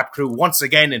Toe Tap crew once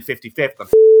again in 55th on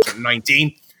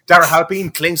 419. Dara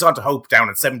Halpine clings on to hope down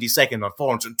in 72nd on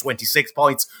 426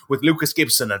 points, with Lucas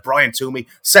Gibson and Brian Toomey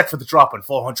set for the drop on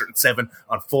 407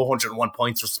 on 401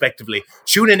 points respectively.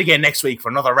 Tune in again next week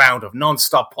for another round of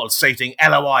non-stop pulsating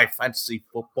LOI fantasy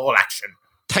football action.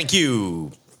 Thank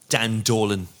you, Dan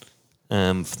Dolan.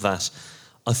 For that.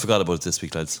 I forgot about it this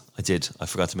week, lads. I did. I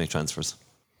forgot to make transfers.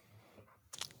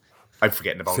 I'm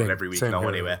forgetting about it every week now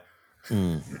anyway.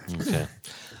 Okay.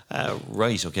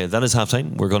 Right, okay. That is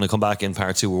halftime. We're going to come back in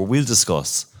part 2 where we'll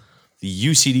discuss the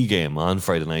UCD game on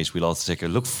Friday night. We'll also take a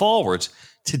look forward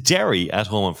to Derry at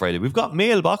home on Friday. We've got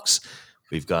mailbox.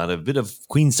 We've got a bit of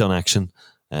Queenstown action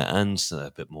and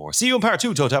a bit more. See you in part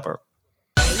 2, Toe Tapper.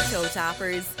 Hey, Toe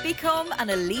Tappers. Become an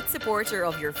elite supporter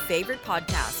of your favourite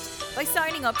podcast by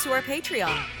signing up to our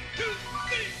Patreon.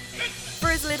 For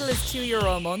as little as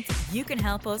 €2 a month, you can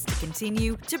help us to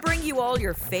continue to bring you all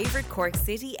your favourite Cork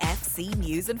City FC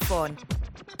news and fun.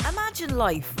 Imagine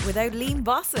life without Liam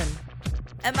Bosson.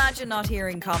 Imagine not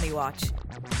hearing Commie Watch.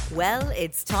 Well,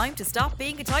 it's time to stop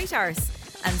being a tight arse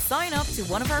and sign up to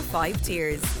one of our 5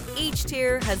 tiers. Each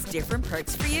tier has different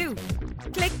perks for you.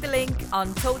 Click the link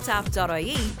on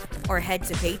toetap.ie or head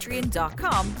to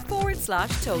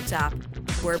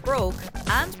patreon.com/toetap. We're broke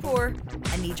and poor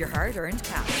and need your hard-earned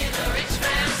cash.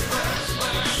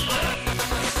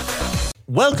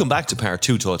 Welcome back to part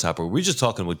 2 Toe Tapper. We're just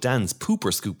talking with Dan's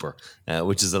Pooper Scooper,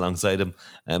 which is alongside him.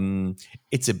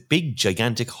 It's a big,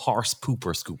 gigantic horse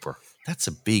pooper scooper. That's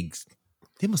a big...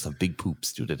 They must have big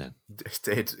poops, do they, Dan?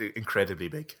 It's incredibly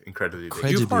big. Incredibly big. Do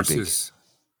you have horses?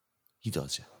 He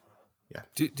does, yeah. Yeah.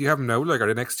 Do you have them now? Like, are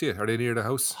they next to you? Are they near the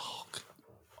house?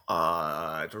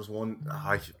 There's one...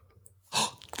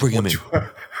 Bring him in.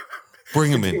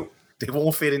 Bring him in. They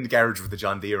won't fit in the garage with the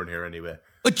John Deere in here anyway.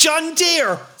 A John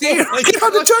Deere!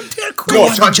 John Deere!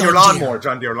 No, John Deere lawnmower.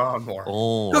 John Deere lawnmower.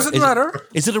 Oh, doesn't matter.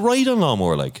 Is it a ride-on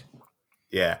lawnmower, like?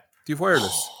 Yeah. Do you have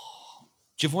wireless?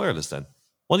 Do you have wireless, then?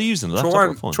 What are you using? Laptop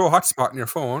or phone? Throw a hotspot in your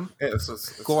phone. Yeah,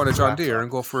 it's go on a John Deere and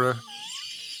go for a...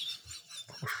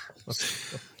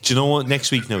 Do you know what?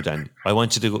 Next week now, Dan, I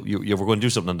want you to go. We're going to do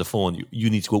something on the phone. You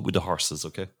need to go up with the horses,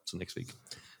 okay? So next week.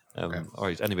 All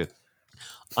right, anyway.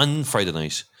 On Friday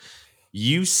night,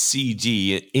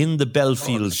 UCD in the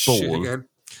Belfield Bowl.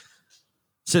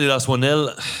 City lost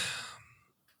 1-0.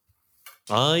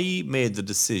 I made the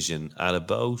decision at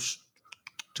about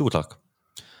 2 o'clock.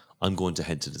 I'm going to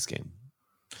head to this game.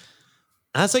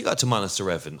 As I got to Monaster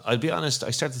Evan, I'll be honest,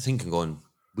 I started thinking, going,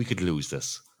 we could lose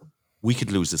this. We could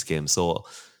lose this game. So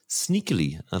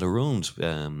sneakily at around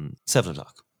 7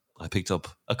 o'clock, I picked up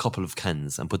a couple of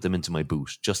cans and put them into my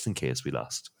boot just in case we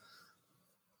lost.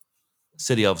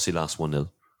 City obviously lost 1-0.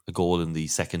 A goal in the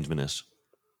second minute.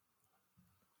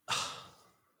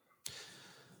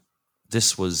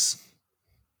 It was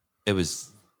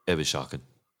shocking.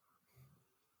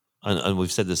 And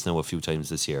we've said this now a few times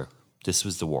this year. This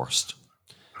was the worst.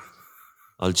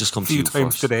 I'll just come to you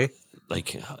times first. Today.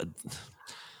 Like,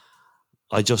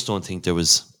 I just don't think there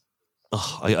was.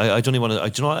 I don't even want to.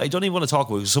 I don't even want to talk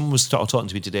about it. Someone was talking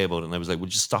to me today about it, and I was like, "Well,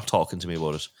 just stop talking to me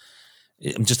about it."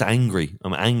 I'm just angry.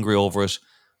 I'm angry over it.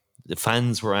 The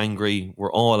fans were angry.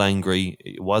 We're all angry.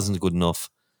 It wasn't good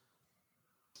enough.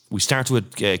 We started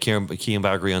with Cian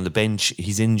Baggery on the bench.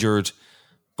 He's injured,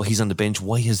 but he's on the bench.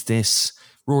 Why is this?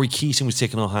 Rory Keating was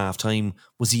taken off half time.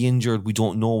 Was he injured? We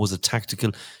don't know. Was it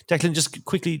tactical? Declan, just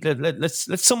quickly, let's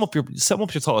sum up your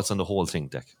thoughts on the whole thing,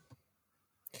 Dec.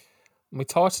 My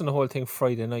thoughts on the whole thing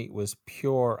Friday night was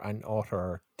pure and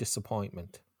utter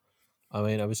disappointment. I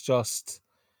mean, I was just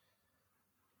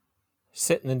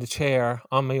sitting in the chair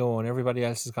on my own. Everybody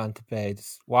else has gone to bed,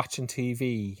 watching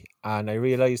TV, and I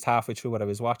realised halfway through what I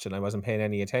was watching, I wasn't paying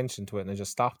any attention to it, and I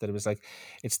just stopped it. It was like,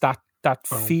 it's that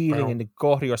feeling in the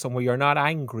gut or somewhere. You're not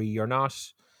angry, you're not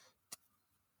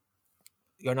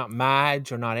mad,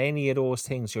 you're not any of those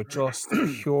things. You're just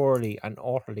purely and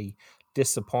utterly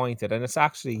disappointed, and it's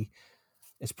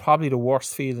probably the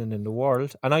worst feeling in the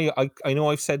world. And I know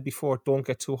I've said before, don't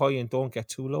get too high and don't get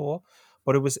too low,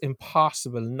 but it was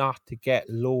impossible not to get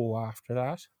low after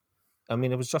that. I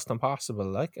mean, it was just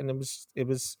impossible, like, and it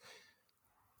was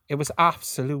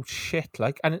absolute shit,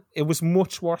 like, and it was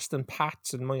much worse than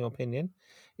Pats, in my opinion.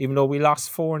 Even though we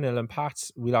lost 4-0 and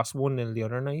Pats, we lost 1-0 the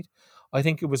other night. I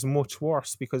think it was much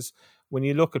worse because when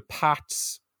you look at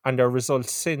Pats and their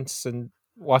results since and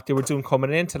what they were doing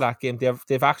coming into that game,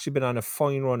 they've actually been on a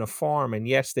fine run of form, and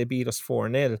yes, they beat us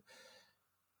 4-0.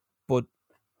 But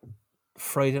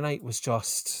Friday night was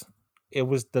it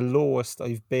was the lowest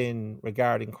I've been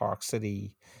regarding Cork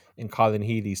City in Colin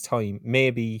Healy's time.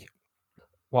 Maybe,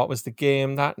 what was the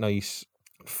game that night?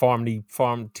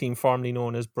 Team formerly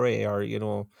known as Bray, or, you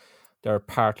know, they're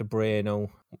part of Bray now,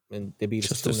 and they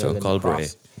beat us 2-0 in the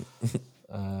cross.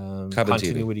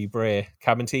 Continuity Bray,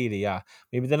 Cabinteely, yeah.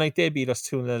 Maybe the night they beat us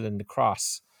 2-0 in the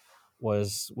cross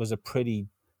was a pretty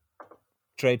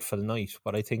dreadful night.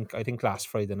 But I think last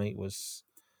Friday night was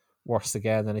worse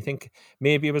again, and I think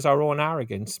maybe it was our own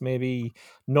arrogance. Maybe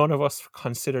none of us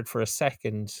considered for a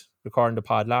second, recording the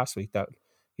pod last week, that,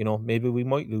 you know, maybe we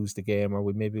might lose the game,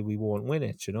 or maybe we won't win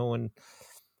it, you know. And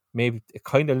maybe it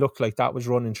kind of looked like that was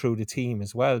running through the team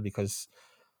as well, because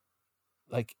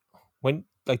the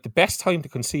best time to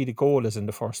concede a goal is in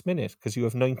the first minute, because you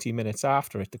have 90 minutes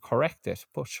after it to correct it.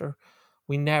 But sure,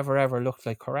 we never ever looked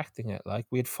like correcting it. Like,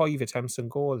 we had 5 attempts on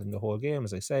goal in the whole game,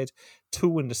 as I said,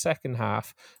 2 in the second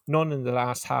half, none in the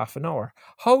last half an hour.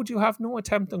 How do you have no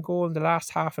attempt on goal in the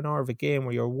last half an hour of a game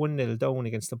where you're 1-0 down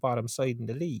against the bottom side in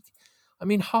the league? I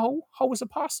mean, how is it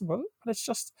possible? And it's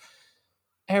just,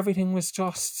 everything was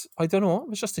just, I don't know, it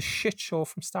was just a shit show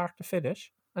from start to finish.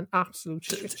 An absolute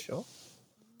shit show.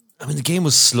 I mean, the game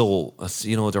was slow.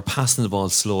 You know, they're passing the ball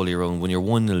slowly around when you're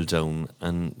 1-0 down,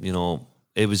 and, you know,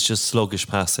 it was just sluggish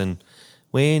passing.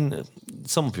 Wayne,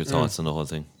 some of your thoughts on the whole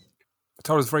thing? I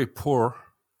thought it was very poor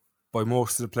by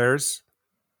most of the players.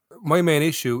 My main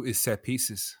issue is set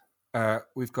pieces.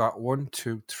 We've got 1,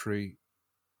 2, 3,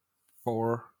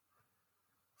 4,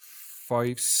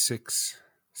 5, 6,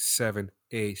 7,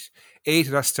 8. 8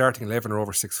 of that starting 11 are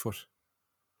over 6 foot.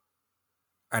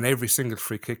 And every single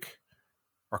free kick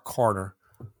or corner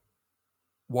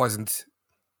wasn't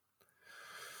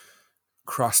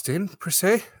crossed in, per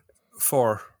se,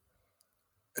 for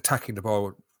attacking the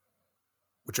ball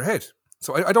with your head.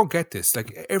 So I don't get this.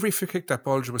 Like, every free kick that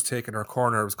Bulger was taking or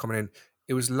corner was coming in,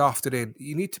 it was lofted in.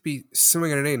 You need to be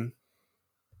swinging it in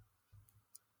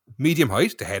medium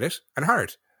height to head it and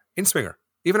hard. In swinger,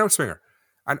 even out swinger.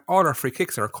 And all our free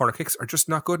kicks and our corner kicks are just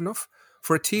not good enough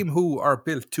for a team who are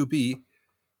built to be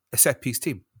a set-piece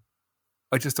team.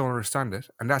 I just don't understand it.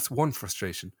 And that's one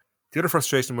frustration. The other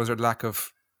frustration was our lack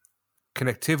of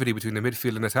connectivity between the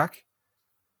midfield and attack.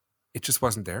 It just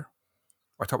wasn't there.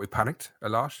 I thought we panicked a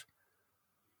lot.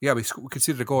 Yeah, we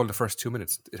conceded a goal in the first 2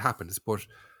 minutes. It happens, but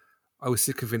I was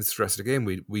still convinced the rest of the game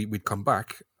we'd come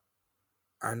back,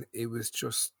 and it was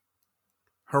just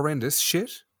horrendous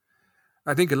shit.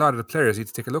 I think a lot of the players need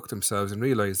to take a look at themselves and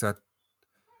realise that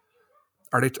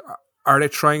are they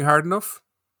trying hard enough?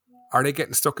 Are they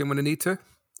getting stuck in when they need to?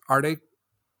 Are they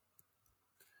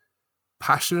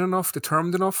passionate enough,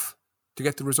 determined enough to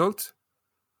get the result?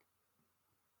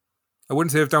 I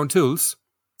wouldn't say they've down tools.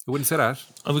 I wouldn't say that.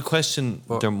 I would question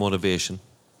their motivation,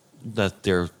 that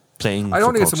they're playing. I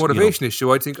don't think it's a motivation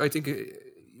issue. I think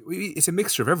it's a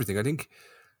mixture of everything. I think,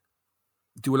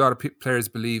 do a lot of players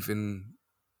believe in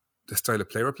the style of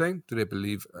play we're playing? Do they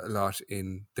believe a lot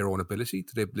in their own ability?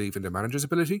 Do they believe in their manager's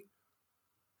ability?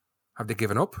 Have they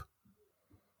given up?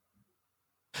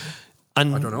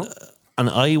 And, I don't know. And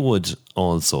I would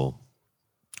also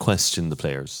question the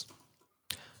players,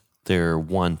 their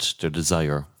want, their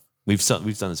desire. We've done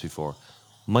this before.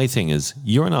 My thing is,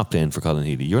 you're not playing for Colin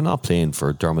Healy. You're not playing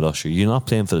for Dermot Usher. You're not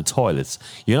playing for the toilets.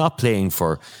 You're not playing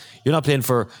for, you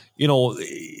know,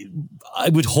 I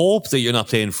would hope that you're not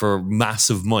playing for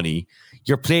massive money.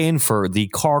 You're playing for the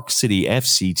Cork City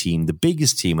FC team, the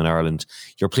biggest team in Ireland.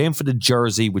 You're playing for the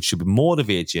jersey, which should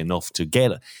motivate you enough to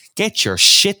get your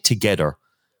shit together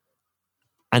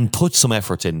and put some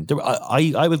effort in.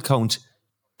 I would count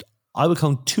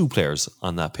 2 players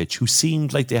on that pitch who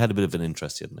seemed like they had a bit of an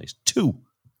interest the other night. 2.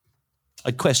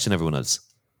 I'd question everyone else.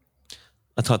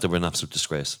 I thought they were an absolute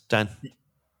disgrace. Dan?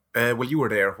 Well, you were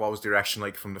there. What was the reaction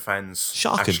like from the fans?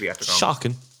 Shocking. Actually at the ground?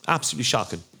 Shocking. Absolutely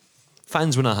shocking.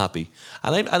 Fans were not happy.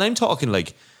 And I'm talking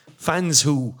like fans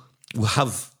who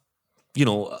have,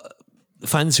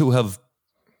 fans who have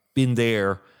been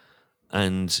there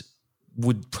and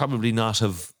would probably not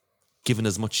have given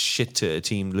as much shit to a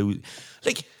team lose.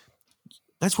 Like,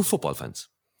 that's what football fans.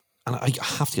 And I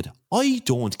have to get, I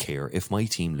don't care if my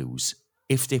team lose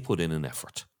if they put in an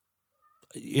effort.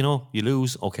 You know, you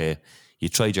lose, okay, you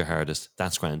tried your hardest,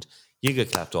 that's grand. You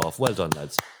get clapped off, well done,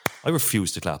 lads. I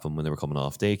refused to clap them when they were coming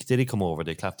off. They did come over,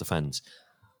 they clapped the fans.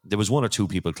 There was 1 or 2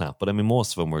 people clap, but I mean,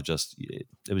 most of them were just,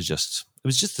 it was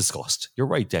just disgust. You're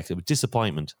right, Deck, it was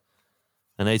disappointment.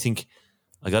 And I think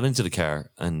I got into the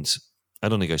car and I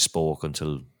don't think I spoke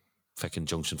until fucking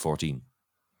Junction 14.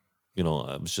 You know,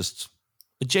 I was just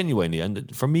genuinely,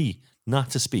 and for me, not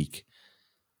to speak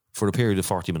for a period of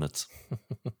 40 minutes.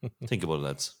 Think about it,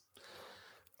 lads.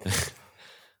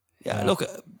 Yeah, look,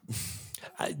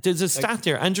 there's a stat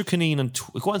there. Andrew Kineen and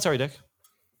go on, sorry, Dick.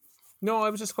 No, I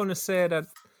was just going to say that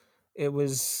it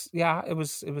was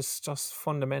just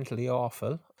fundamentally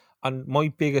awful. And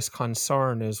my biggest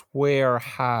concern is where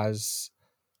has,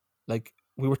 like,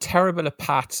 we were terrible at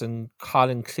Pats, and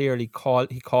Colin clearly called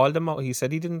them out. He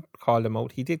said he didn't call them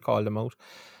out. He did call them out.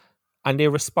 And they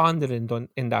responded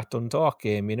in that Dundalk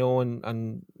game, you know,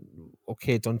 and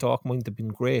okay, Dundalk might have been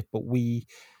great, but we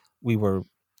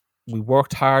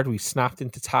worked hard, we snapped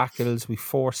into tackles, we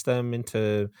forced them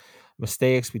into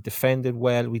mistakes, we defended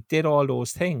well, we did all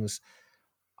those things.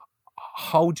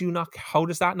 How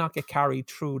does that not get carried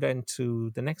through then to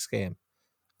the next game?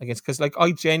 against, because like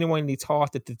I genuinely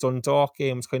thought that the Dundalk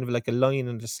game was kind of like a line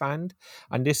in the sand,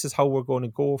 and this is how we're going to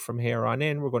go from here on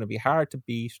in. We're going to be hard to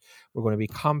beat. We're going to be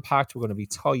compact. We're going to be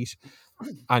tight,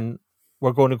 and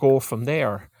we're going to go from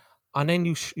there. And then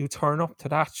you turn up to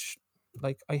that,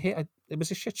 it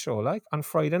was a shit show, like, on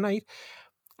Friday night.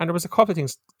 And there was a couple of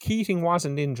things. Keating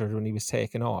wasn't injured when he was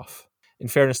taken off. In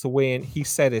fairness to Wayne, he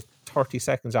said it 30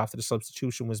 seconds after the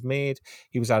substitution was made.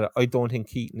 He was at it, I don't think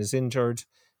Keating is injured.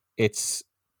 It's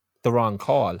the wrong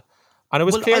call. And it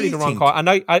was clearly the wrong call. And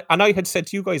I had said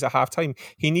to you guys at halftime,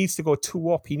 he needs to go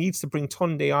 2 up. He needs to bring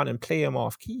Tunde on and play him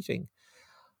off Keating.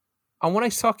 And when I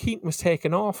saw Keating was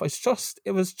taken off, it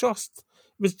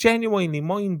was genuinely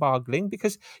mind-boggling,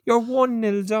 because you're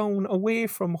 1-0 down away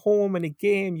from home in a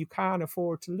game you can't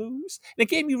afford to lose. In a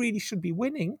game you really should be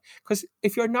winning, because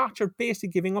if you're not, you're basically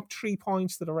giving up 3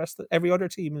 points to the rest of every other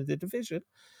team in the division.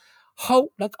 I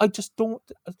just don't...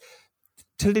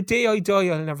 Till the day I die,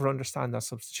 I'll never understand that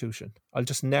substitution. I'll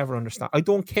just never understand. I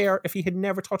don't care if he had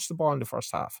never touched the ball in the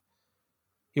first half.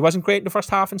 He wasn't great in the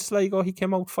first half in Sligo. He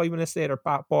came out 5 minutes later,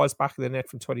 balls back of the net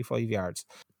from 25 yards.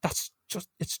 It's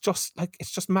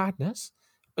just madness.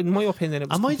 In my opinion, it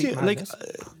was complete madness.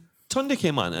 Tunde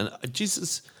came on, and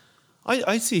Jesus,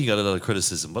 I see he got a lot of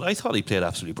criticism, but I thought he played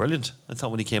absolutely brilliant. I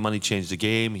thought when he came on, he changed the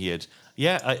game.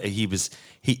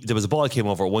 There was a ball came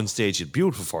over at one stage. He had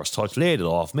beautiful first touch, laid it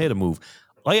off, made a move.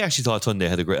 I actually thought Tunde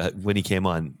had a great, when he came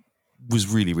on, was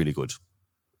really, really good.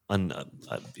 And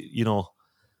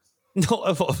no,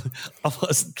 I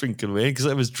wasn't drinking away because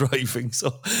I was driving.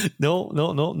 So no,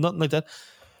 nothing like that.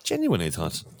 Genuinely, I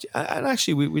thought. And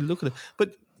actually, we look at it.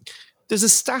 But there's a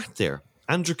stat there.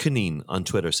 Andrew Canine on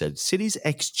Twitter said City's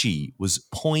XG was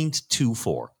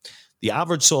 0.24. The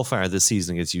average so far this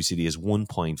season against UCD is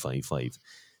 1.55.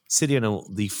 City are now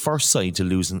the first side to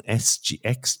lose an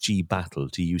XG battle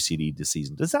to UCD this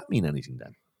season. Does that mean anything,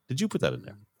 Dan? Did you put that in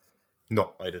there?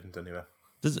 No, I didn't anyway.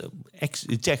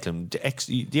 Declan,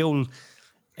 the old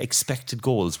expected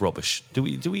goals rubbish. Do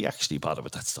we actually bother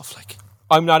with that stuff? Like,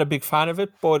 I'm not a big fan of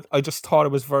it, but I just thought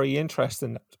it was very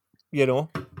interesting. It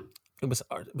was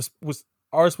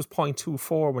ours was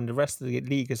 0.24 when the rest of the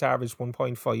league is average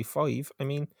 1.55. I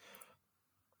mean,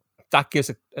 that gives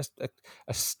a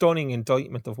stunning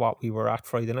indictment of what we were at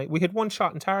Friday night. We had 1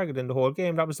 shot on target in the whole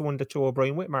game. That was the one that Joe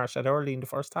O'Brien Whitmarsh had early in the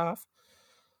first half.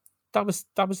 That was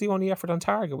the only effort on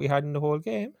target we had in the whole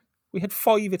game. We had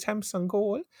 5 attempts on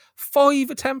goal. 5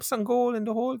 attempts on goal in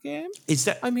the whole game.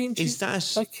 Didn't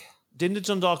the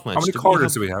Dundalk match? How many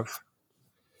corners do we have?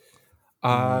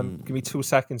 Give me 2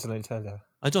 seconds and I'll tell you.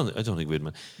 I don't think we had,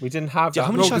 man. We didn't have that.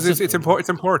 How many shots? It's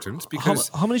important because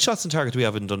how many shots on target do we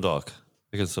have in Dundalk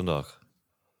against Dundalk?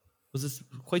 Was it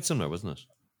quite similar, wasn't it?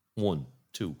 1,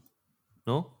 2,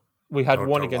 no? We had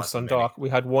one against Dundalk. We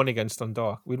had 1 against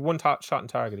Dundalk. We had 1 shot on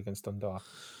target against Dundalk.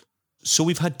 So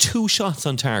we've had 2 shots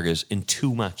on target in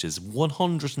 2 matches.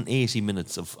 180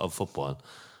 minutes of football.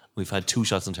 We've had 2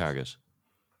 shots on target.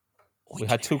 We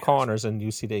had 2 corners in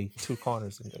UCD. 2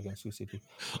 corners against UCD.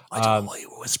 I don't know why you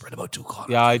were whispering about 2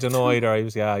 corners. Yeah, I don't know either. I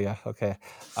was, okay.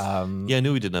 I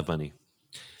knew we didn't have many.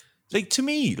 Like, to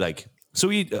me,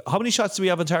 so how many shots do we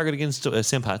have on target against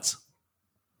St. Pat's?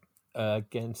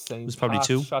 Against St. Pat's, it was probably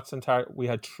 2 shots on target. We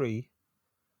had 3.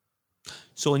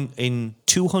 So in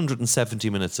 270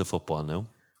 minutes of football now,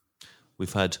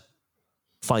 we've had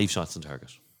 5 shots on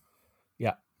target.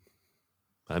 Yeah.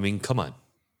 I mean, come on.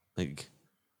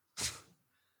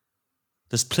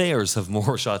 These players have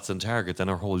more shots on target than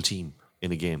our whole team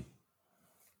in a game.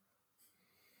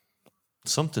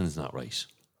 Something's not right.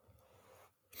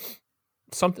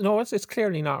 It's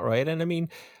clearly not right. And I mean,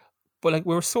 but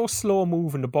we were so slow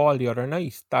moving the ball the other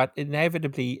night that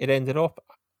inevitably it ended up,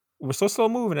 we were so slow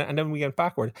moving it and then we went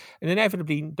backward. And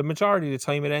inevitably, the majority of the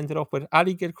time it ended up with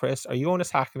Ali Gilchrist or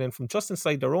Jonas Hakkinen from just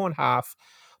inside their own half,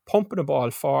 pumping the ball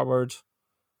forward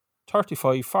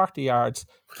 35, 40 yards.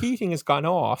 Keating has gone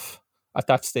off at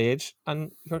that stage,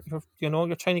 and you're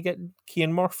trying to get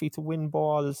Cian Murphy to win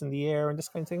balls in the air and this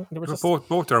kind of thing.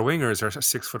 Both our wingers are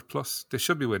 6 foot plus. They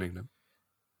should be winning them.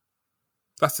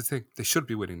 That's the thing. They should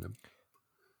be winning them.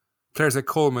 Players like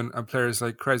Coleman and players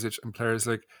like Kresic and players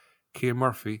like Cian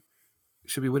Murphy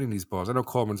should be winning these balls. I know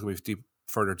Coleman's going to be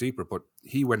further deeper, but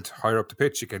he went higher up the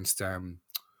pitch against who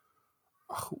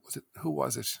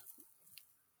was it?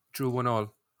 Drew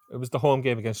 1-1. It was the home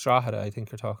game against Drogheda, I think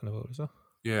you're talking about, is it?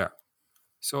 Yeah.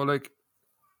 So, we've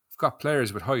got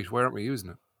players with height. Why aren't we using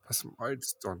it? I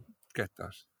just don't get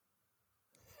that.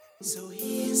 So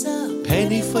here's a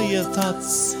penny for your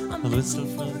thoughts, a whistle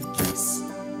for a kiss,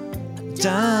 a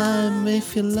Damn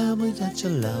if you love me that you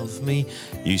love me.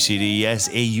 UCD, yes,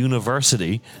 a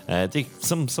university.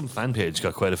 Some fan page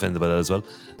got quite offended by that as well.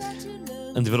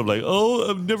 And they've been up like,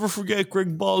 I'll never forget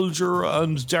Greg Bolger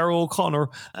and Darragh O'Connor.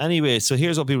 Anyway, so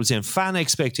here's what people were saying. Fan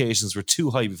expectations were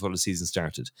too high before the season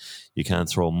started. You can't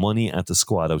throw money at the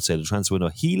squad outside the transfer window.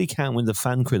 Healy can't win the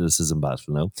fan criticism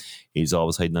battle now. He's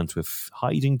always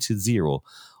hiding to zero.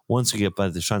 Once we get by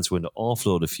the transfer window,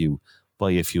 offload a few,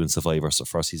 buy a few and survive our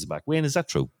first season back. Wayne, is that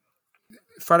true?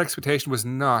 Fan expectation was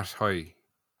not high.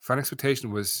 Fan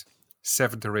expectation was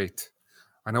 7th or 8th.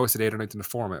 I know I said 8 or 9th in the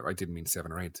format. I didn't mean 7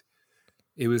 or 8.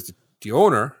 It was the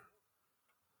owner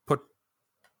put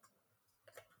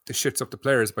the shits up the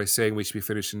players by saying we should be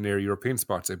finishing near European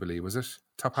spots, I believe. Was it?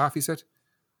 Top half, he said?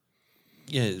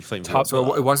 Yeah, fine.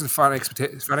 So it wasn't fan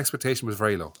expectation. Fan expectation was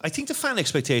very low. I think the fan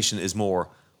expectation is more,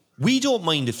 we don't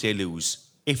mind if they lose,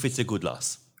 if it's a good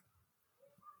loss.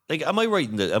 Like, am I right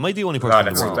in that? Am I the only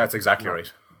person? No, that's exactly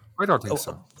right. I don't think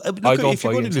so. Look, if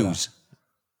you're going to lose...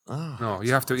 No,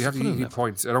 you have to need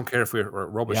points. I don't care if we're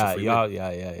rubbish. Yeah.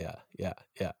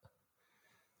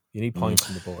 You need points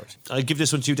on the board. I'll give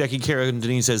this one to you, Decky. Kieran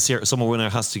Deneen says here, summer winner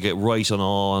has to get right on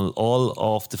all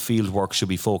off the field work should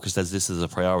be focused as this is a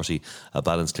priority. A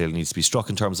balance clearly needs to be struck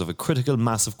in terms of a critical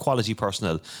mass of quality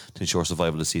personnel to ensure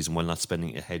survival of the season while not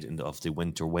spending ahead of the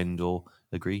winter window.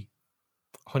 Agree?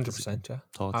 100%, yeah.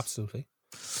 Thoughts? Absolutely.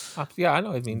 Yeah, I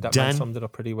know. I mean, that man summed it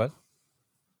up pretty well.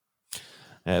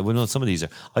 Well, no, some of these are.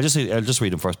 I'll just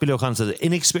read them first. Billy O'Connor said,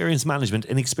 inexperienced management,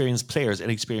 inexperienced players,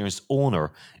 inexperienced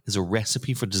owner is a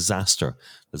recipe for disaster.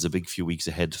 There's a big few weeks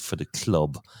ahead for the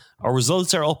club. Our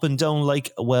results are up and down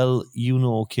like, well, you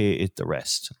know, okay, it the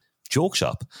rest. Joke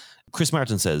shop. Chris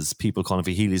Martin says, people calling for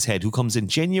Healy's head, who comes in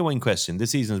genuine question. This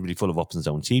season is really full of ups and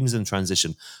downs. Teams in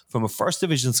transition from a first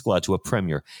division squad to a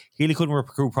Premier. Healy couldn't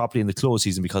recruit properly in the close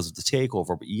season because of the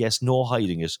takeover, but yes, no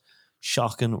hiding it.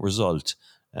 Shocking result.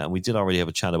 We did already have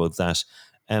a chat about that.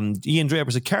 Ian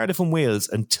Draper said Cardiff and Wales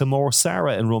and Timor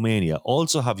Sara in Romania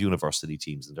also have university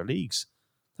teams in their leagues.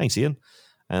 Thanks, Ian.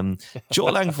 Joe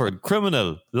Langford,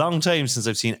 criminal. Long time since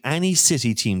I've seen any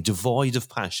City team devoid of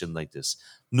passion like this.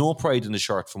 No pride in the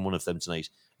shirt from one of them tonight.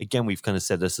 Again, we've kind of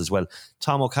said this as well.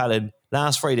 Tom O'Callaghan,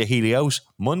 last Friday Healy out,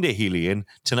 Monday Healy in,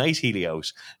 tonight Healy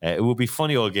out. It would be a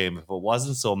funny old game if it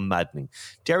wasn't so maddening.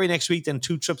 Derry next week, then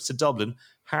 2 trips to Dublin.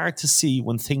 Hard to see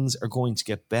when things are going to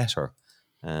get better.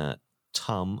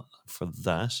 Tom, for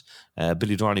that.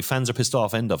 Billy Dorney, fans are pissed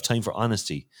off, end of. Time for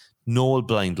honesty. No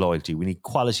blind loyalty. We need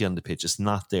quality on the pitch. It's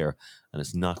not there, and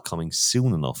it's not coming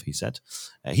soon enough, he said.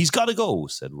 He's got to go,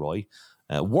 said Roy.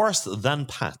 Worse than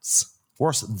Pats.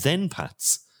 Worse than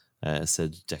Pats,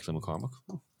 said Declan McCormack.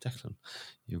 Oh, Declan,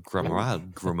 you're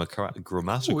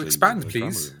grammatically. Expand,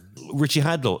 please. Richie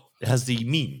Hadlow has the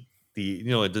meme.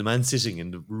 The man sitting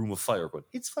in the room of fire, but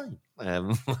it's fine.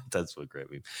 That's what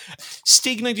great meme.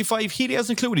 Stig 95, Healy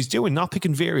hasn't a clue what he's doing, not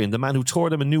picking Varian, the man who tore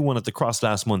them a new one at the Cross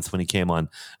last month when he came on,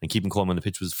 and keeping Coleman on the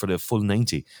pitch was for the full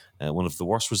 90. One of the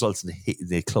worst results in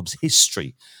the club's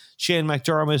history. Shane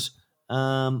McDermott,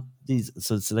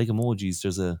 so it's like emojis,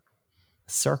 there's a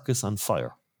circus on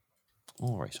fire.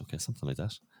 All right, okay, something like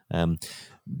that.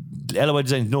 LOI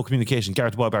design, no communication.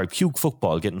 Gareth Boybar, puke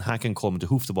football, getting Hack and Coleman to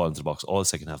hoof the ball into the box all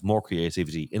second half. More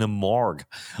creativity in a morgue.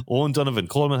 Owen Donovan,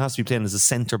 Coleman has to be playing as a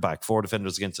centre back. 4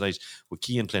 defenders again tonight with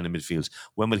Keane playing in midfield.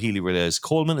 When will Healy realise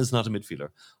Coleman is not a midfielder?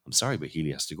 I'm sorry, but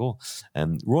Healy has to go.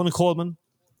 Ronan Coleman,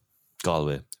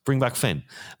 Galway. Bring back Fenn.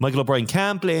 Michael O'Brien,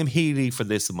 can't blame Healy for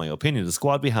this in my opinion. The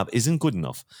squad we have isn't good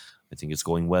enough. I think it's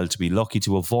going well to be lucky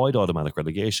to avoid automatic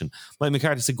relegation. Mike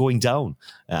McCarthy said going down.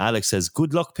 Alex says,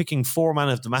 good luck picking 4 man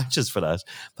of the matches for that.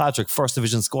 Patrick, first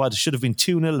division squad should have been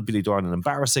 2-0. Billy Dornan,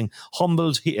 embarrassing.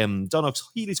 Humbled. Dunnock,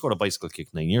 Healy scored a bicycle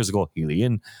kick 9 years ago. Healy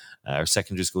in. Our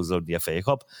secondary schools out in the FA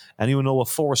Cup. Anyone know what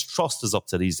Forest Trust is up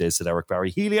to these days, said Eric Barry.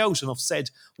 Healy out, enough said.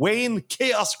 Wayne,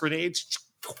 chaos grenades.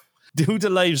 Do the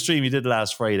live stream he did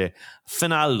last Friday.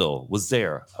 Finaldo was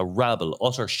there. A rabble,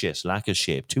 utter shit, lack of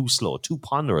shape, too slow, too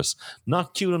ponderous,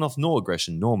 not cute enough, no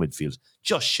aggression, no midfield,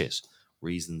 just shit.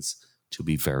 Reasons to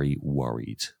be very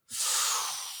worried.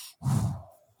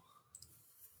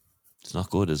 It's not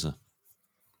good, is it?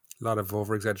 A lot of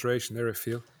over-exaggeration there, I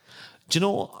feel. Do you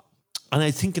know, and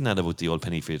I'm thinking that about the old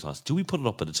penny field toss. Do we put it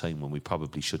up at a time when we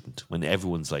probably shouldn't? When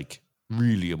everyone's like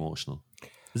really emotional?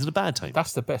 Is it a bad time?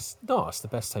 That's the best. No, it's the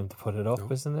best time to put it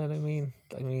up, isn't it? I mean,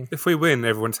 if we win,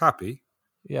 everyone's happy.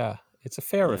 Yeah, it's a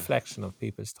fair reflection of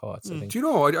people's thoughts. I think. Do you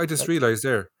know? I just realised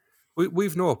there,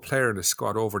 we've no player in the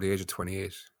squad over the age of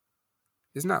 28.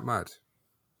 Isn't that mad?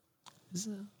 Is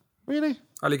it really?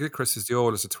 Ali Gilchrist is the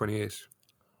oldest at 28.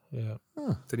 Yeah.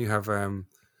 Then you have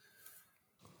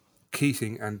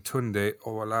Keating and Tunde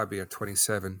Owalabi are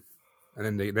 27, and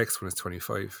then the next one is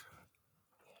 25.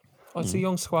 Oh, it's a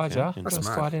young squad, yeah. That's Young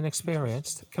mad. squad,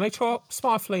 inexperienced. Can I throw a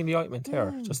small fly in the ointment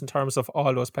here, just in terms of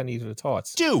all those penny to the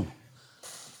thoughts? Do.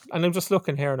 And I'm just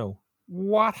looking here now.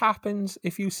 What happens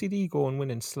if UCD go and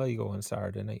win in Sligo on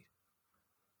Saturday night?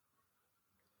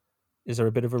 Is there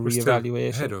a bit of a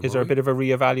reevaluation? Is there a bit of a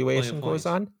reevaluation goes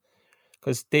on?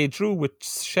 Because they drew with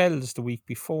Shells the week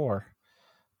before,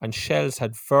 and Shells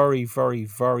had very, very,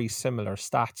 very similar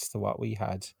stats to what we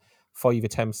had. 5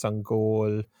 attempts on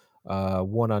goal,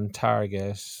 1 on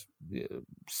target,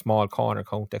 small corner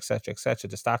count, etc., etc.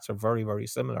 The stats are very, very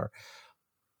similar.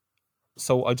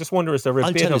 So I just wonder: is there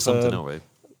a bit of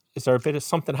is there a bit of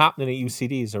something happening at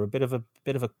UCD? Is there a bit of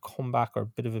a comeback or a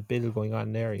bit of a build going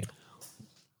on there? You know?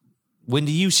 When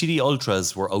the UCD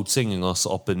Ultras were out singing us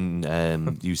up in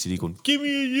UCD going, give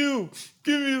me a U,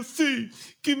 give me a C,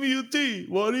 give me a D,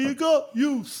 what do you got?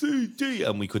 UCD.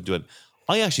 And we couldn't do it.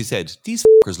 I actually said, these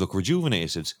fuckers look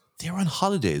rejuvenated. They're on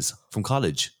holidays from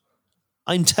college.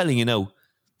 I'm telling you now,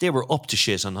 they were up to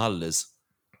shit on holidays.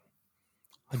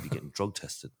 I'd be getting drug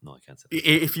tested. No, I can't say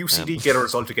that. If UCD get a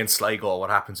result against Sligo, what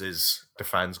happens is the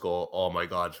fans go, oh my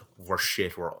God, we're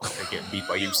shit. We're getting beat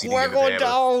by UCD. We're going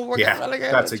down. We're getting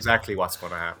relegated. That's exactly what's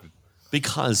going to happen.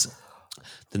 Because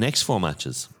the next 4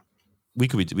 matches, they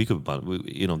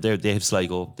have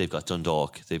Sligo, they've got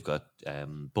Dundalk, they've got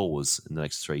Bows in the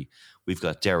next 3. We've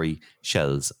got Derry,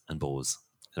 Shells, and Bows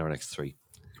in our next 3.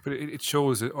 But it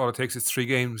shows that all it takes is 3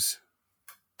 games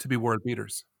to be world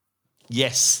beaters.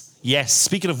 Yes.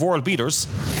 Speaking of world beaters,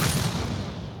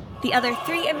 the other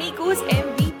 3 Amigos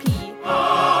MVP.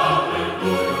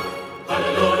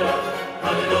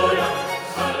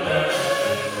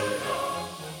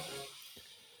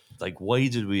 Like, why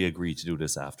did we agree to do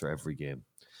this after every game?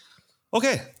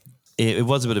 Okay. It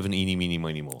was a bit of an eeny, meeny,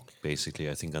 miny, mo, basically,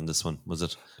 I think, on this one, was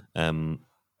it?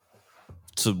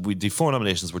 So the 4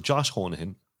 nominations were Josh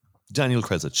Honahan, Daniel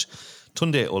Kresic,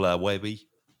 Tunde Olawebi,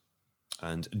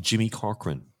 and Jimmy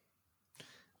Corcoran.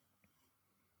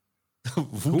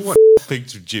 Who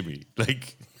picked Jimmy?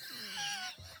 Like,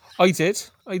 I did.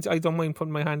 I don't mind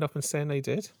putting my hand up and saying I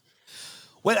did.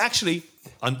 Well, actually,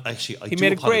 I he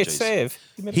made a great save.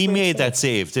 He made that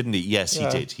save, didn't he? Yes,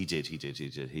 yeah. He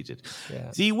did.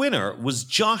 Yeah. The winner was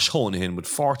Josh Honahan with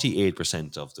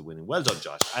 48% of the winning. Well done,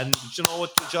 Josh. And you know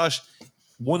what, Josh?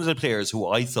 One of the players who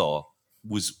I thought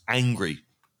was angry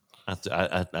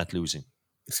at losing.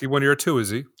 Is he one of your 2, is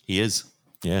he? He is,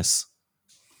 yes.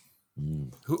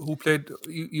 Who played?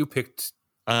 You picked?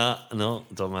 No,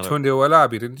 don't matter. Tunde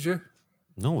Owalabi, didn't you?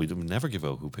 No, we never give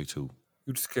out who picked who.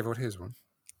 You just gave out his one.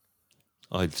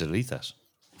 I'll delete that.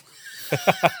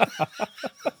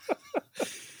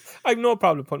 I've no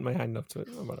problem putting my hand up to it.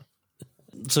 No matter.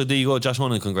 So there you go, Josh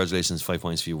Honahan, congratulations, 5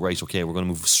 points for you. Right, okay, we're going to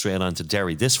move straight on to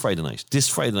Derry this Friday night. This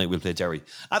Friday night we'll play Derry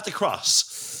at the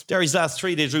Cross. Derry's last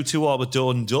 3, they drew 2-2 with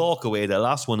Dundalk away. They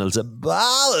lost 1-0 to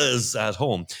Ballas at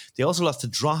home. They also lost to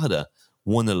Drogheda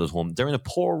 1-0 at home. They're in a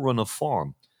poor run of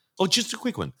form. Oh, just a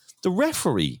quick one. The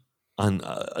referee, and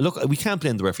look, we can't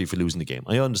blame the referee for losing the game.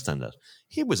 I understand that.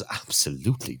 He was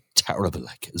absolutely terrible,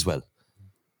 as well.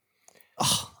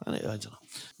 Oh, I don't know.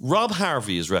 Rob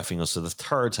Harvey is reffing us for the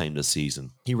 3rd time this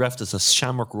season. He reffed us as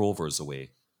Shamrock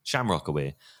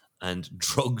away, and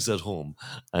Drugs at home.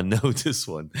 And now this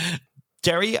one.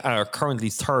 Derry are currently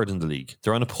 3rd in the league.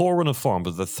 They're on a poor run of form,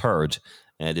 but they're 3rd.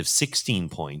 They have 16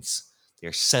 points.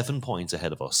 They're 7 points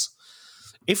ahead of us.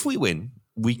 If we win,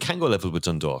 we can go level with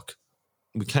Dundalk.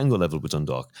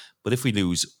 But if we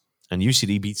lose and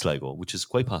UCD beats Sligo, which is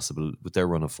quite possible with their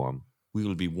run of form, we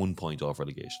will be 1 point off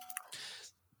relegation.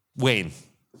 Wayne.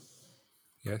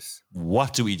 Yes.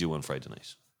 What do we do on Friday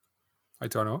night? I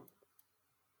don't know.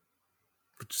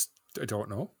 I don't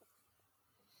know.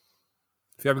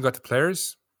 If you haven't got the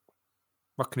players,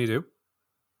 what can you do?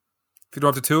 If you don't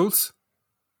have the tools,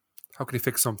 how can you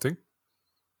fix something?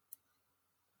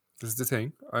 This is the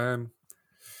thing. I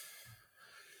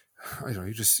don't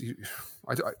know.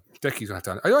 Decky's gonna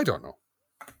have to. I don't know.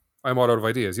 I'm all out of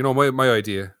ideas. You know, my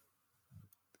idea.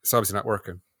 It's obviously not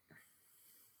working.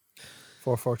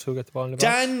 4-4-2, get the ball in the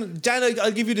box. Dan,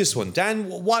 I'll give you this one. Dan,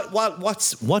 what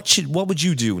would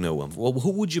you do now?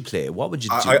 Who would you play? What would you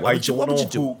do? I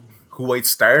don't know who I'd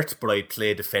start, but I'd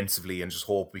play defensively and just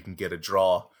hope we can get a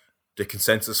draw. The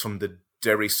consensus from the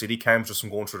Derry City camp, just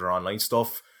from going through their online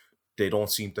stuff, they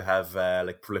don't seem to have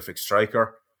prolific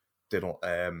striker. They're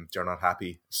not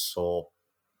happy, so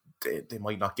they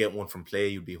might not get one from play.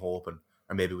 You'd be hoping,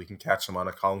 or maybe we can catch them on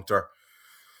a counter.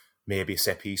 Maybe a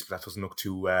set piece, but that doesn't look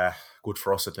too good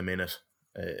for us at the minute.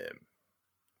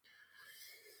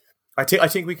 I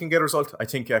think we can get a result. I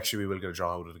think actually we will get a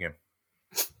draw out of the game.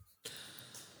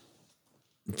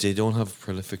 They don't have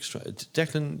prolific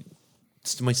Declan,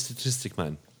 my statistic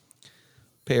man.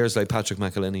 Players like Patrick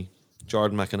McElhenney,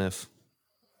 Jordan McAneff,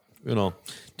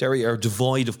 Derry are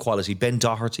devoid of quality. Ben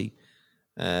Doherty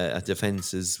at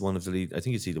defence is one of the lead. I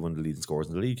think he's either one of the leading scorers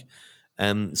in the league.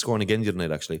 Scoring again the other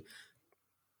night, actually.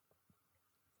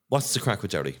 What's the crack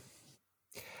with Derry?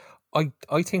 I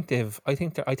think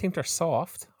they're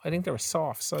soft. I think they're a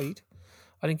soft side.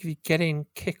 I think if you get in,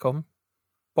 kick them,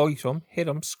 bite them, hit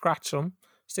them, scratch them,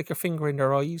 stick your finger in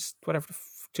their eyes,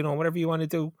 whatever you want to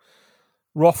do,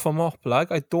 rough them up.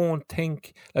 Like, I don't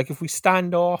think, like, if we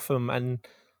stand off them and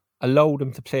allow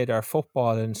them to play their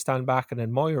football and stand back and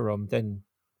admire them, then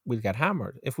we'll get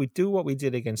hammered. If we do what we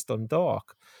did against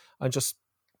Dundalk and just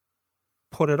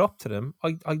put it up to them,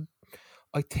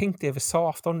 I think they have a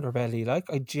soft underbelly.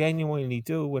 Like, I genuinely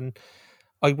do. And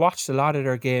I watched a lot of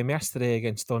their game yesterday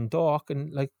against Dundalk,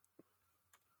 and like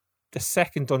the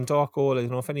second Dundalk goal, I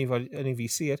don't know if any of you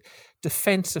see it,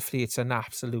 defensively it's an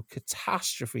absolute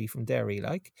catastrophe from Derry.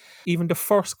 Like, even the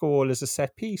first goal is a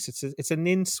set piece. It's an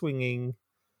in-swinging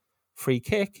free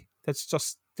kick that's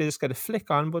just, they just get a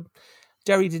flick on, but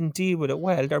Derry didn't deal with it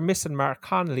well. They're missing Mark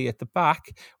Connolly at the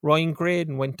back. Ryan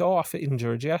Graydon went off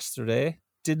injured yesterday.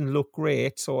 Didn't look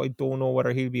great, so I don't know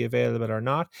whether he'll be available or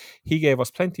not. He gave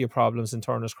us plenty of problems in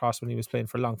Turner's Cross when he was playing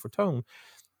for Longford Town.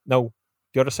 Now,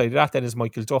 the other side of that then is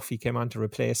Michael Duffy came on to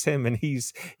replace him, and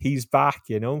he's back,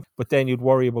 But then you'd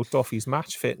worry about Duffy's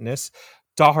match fitness.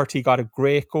 Doherty got a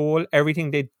great goal.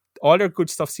 All their good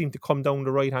stuff seemed to come down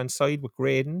the right-hand side with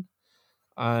Graydon.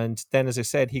 And then, as I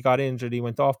said, he got injured, he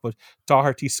went off, but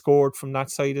Doherty scored from that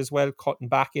side as well, cutting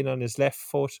back in on his left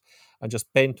foot and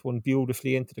just bent one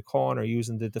beautifully into the corner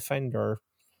using the defender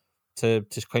to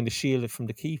kind of shield it from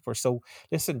the keeper. So,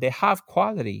 listen, they have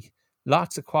quality,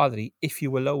 lots of quality, if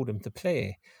you allow them to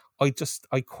play. I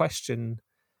question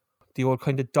the old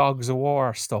kind of dogs of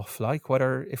war stuff, like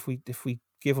whether if we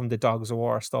give them the dogs of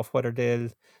war stuff, whether they'll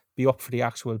be up for the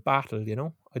actual battle,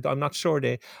 I'm not sure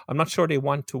they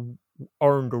want to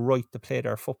earn the right to play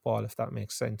their football, if that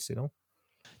makes sense,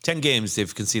 10 games,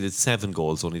 they've conceded 7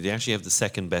 goals only. They actually have the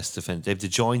second best defense. They have the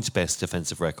joint best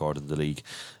defensive record in the league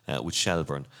with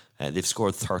Shelbourne. They've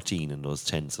scored 13 in those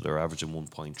 10, so they're averaging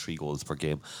 1.3 goals per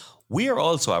game. We are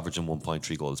also averaging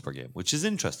 1.3 goals per game, which is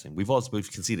interesting. We've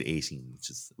conceded 18,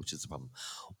 which is the problem.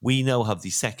 We now have the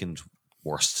second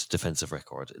worst defensive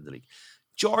record in the league.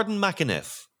 Jordan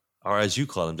McAneff, or as you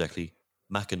call him, Declan,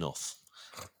 McAnuff.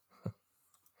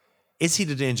 Is he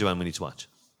the danger man we need to watch?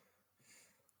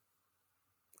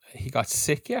 He got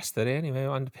sick yesterday anyway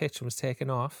on the pitch and was taken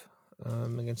off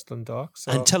against Dundalk.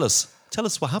 So, and tell us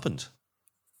what happened.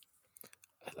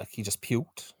 Like, he just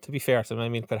puked, to be fair to him. I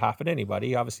mean, it could happen to anybody.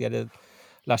 He obviously had a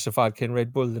lash of vodka and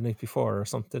Red Bull the night before or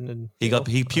something. And he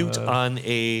puked on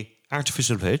a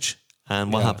artificial pitch.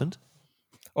 And what happened?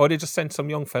 Oh, they just sent some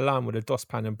young fella on with a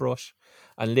dustpan and brush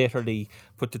and literally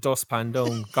put the dustpan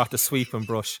down, got the sweeping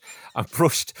brush and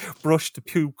brushed the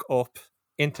puke up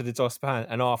into the dustpan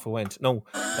and off it went. No,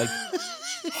 like,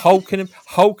 how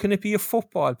can it be a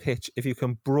football pitch if you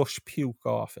can brush puke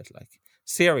off it? Like,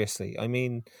 seriously, I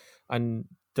mean, and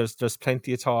there's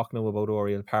plenty of talk now about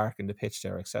Oriel Park and the pitch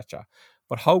there, etc.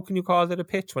 But how can you call it a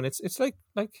pitch when it's like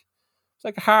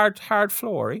a hard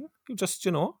flooring? You just,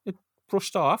 it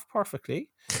brushed off perfectly.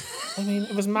 I mean,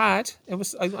 it was mad. It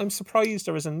was. I'm surprised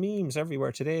there wasn't memes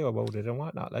everywhere today about it and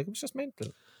whatnot. Like, it was just mental.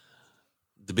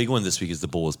 The big one this week is the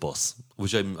Bose bus,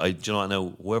 which I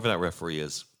know whoever that referee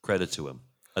is, credit to him.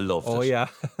 I loved it. Oh yeah.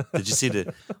 Did you see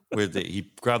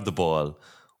he grabbed the ball,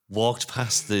 walked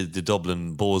past the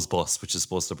Dublin Bose bus, which is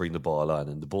supposed to bring the ball on,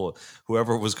 and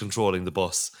whoever was controlling the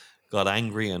bus got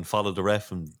angry and followed the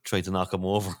ref and tried to knock him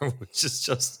over, which is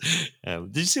just.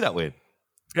 Did you see that, Wayne?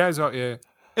 Yeah.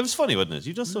 It was funny, wasn't it?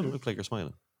 You just don't look like you're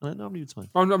smiling. And I normally you'd smile.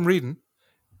 I'm reading.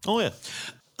 Oh, yeah.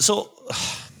 So,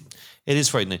 it is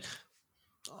frightening.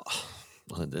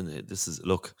 This is,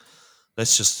 look,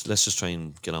 let's just try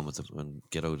and get on with it and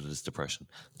get out of this depression.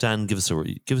 Dan, give us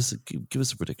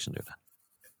a prediction there, Dan.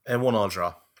 And 1-1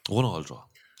 draw. 1-1 draw.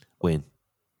 Wayne.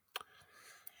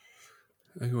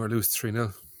 I think we'll lose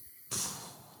 3-0.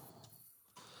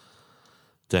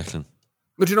 Declan.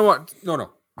 But you know what? No.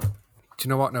 Do you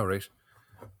know what now, right?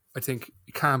 I think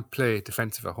you can't play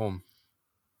defensive at home.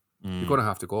 You're going to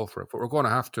have to go for it. But we're going to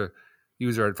have to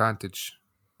use our advantage,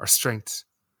 our strength.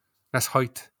 That's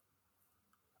height.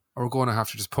 Or we're going to have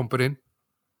to just pump it in.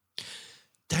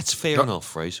 That's fair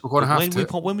enough, right? We're going to have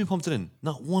to. When we pumped it in,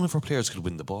 not one of our players could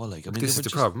win the ball. Like, I mean, this is the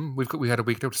problem. We had a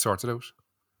week now to sort it out.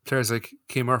 Players like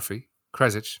Kay Murphy,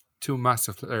 Kresic, 2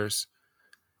 massive players.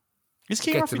 Is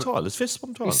Kay Murphy tall? Is fist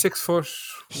bump tall? He's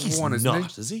 6'1", isn't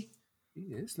not, he? Is he? He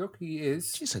is. Look, he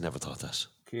is. Jeez, I never thought that.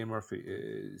 Kay Murphy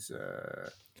is...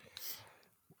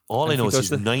 All I know is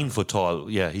he's 9 foot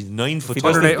tall. Yeah, he's 9 foot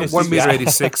tall. 1 meter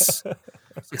 86.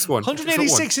 6'1".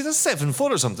 186. He's a 7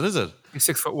 foot or something, is it? He's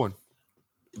 6'1".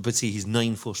 But see, he's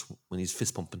 9 foot when he's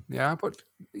fist pumping. Yeah, but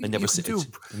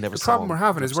the problem we're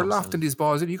having is we're lofting these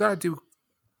balls in. You got to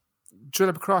drill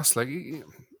up across. Like,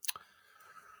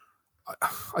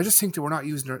 I just think that we're not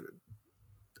using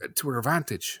it to our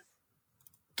advantage.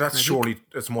 That's surely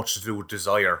as much to do with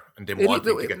desire and them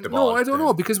wanting to get the ball. No, I don't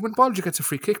know, because when Bolger gets a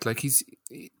free kick, like he's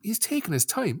taking his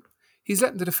time. He's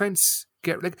letting the defence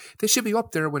get, like, they should be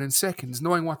up there within seconds,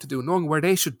 knowing what to do, knowing where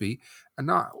they should be, and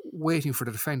not waiting for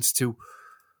the defence to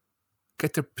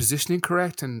get their positioning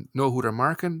correct and know who they're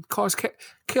marking. Cause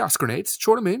chaos grenades,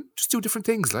 throw them in, just do different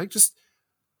things, like just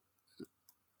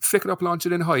flick it up, launch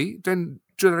it in high, then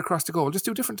drill it across the goal. Just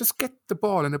do different, just get the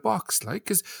ball in the box, like,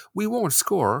 because we won't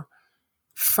score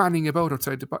fanning about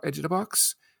outside the edge of the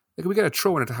box. Like, we get a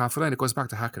throw in at the half line, it goes back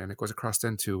to Hackett, and it goes across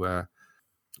then to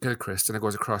Gilchrist, and it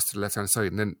goes across to the left hand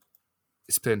side, and then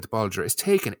it's playing to Bolger. It's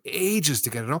taken ages to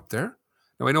get it up there.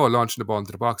 Now, I know launching the ball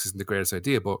into the box isn't the greatest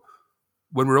idea, but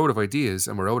when we're out of ideas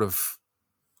and we're out of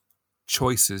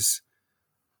choices,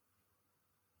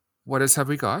 what else have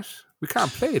we got? We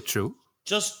can't play it through.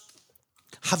 Just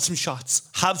have some shots.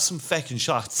 Have some feckin'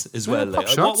 shots as well. Like,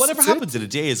 shots, whatever happened to the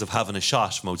days of having a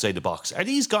shot from outside the box? Are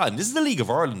these gone? This is the League of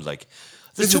Ireland. Like,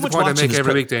 there's this too is much the point I watching make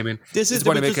every week, Damien. There's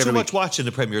too much watching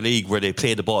the Premier League where they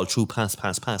play the ball through, pass,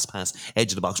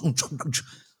 edge of the box.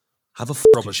 Have a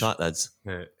fucking shot, lads.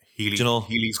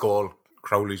 Healy's goal,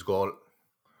 Crowley's goal.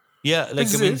 Yeah, like,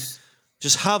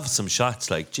 just have some shots.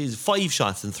 Like, geez, 5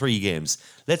 shots in 3 games.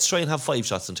 Let's try and have 5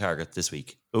 shots on target this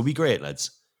week. It would be great,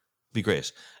 lads. It'd be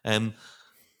great.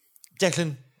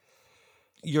 Declan,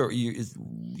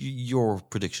 your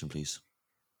prediction, please.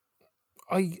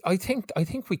 I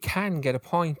think we can get a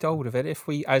point out of it if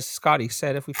we, as Scotty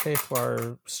said, if we play to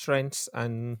our strengths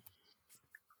and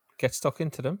get stuck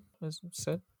into them. As I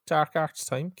said, dark arts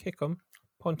time, kick them,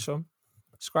 punch them,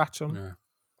 scratch them,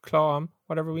 claw them,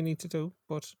 whatever we need to do,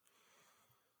 but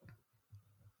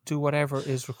do whatever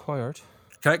is required.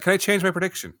 Can I change my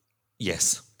prediction?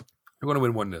 Yes. We're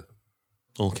going to win 1-0.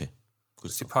 Okay.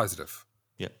 Good. Be positive.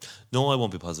 Yeah. No, I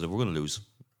won't be positive. We're going to lose.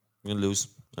 We're going to lose.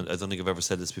 And I don't think I've ever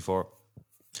said this before.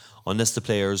 Unless the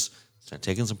players start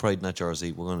taking some pride in that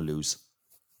jersey, we're going to lose.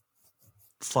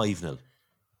 5-0.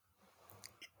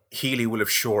 Healy will have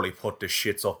surely put the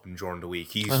shits up during the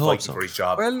week. He's fighting for his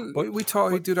job. Well, we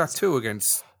thought he'd do that too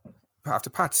against after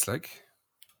Pats, like.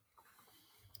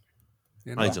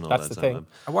 You know, I don't know. That's the thing.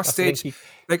 At what stage?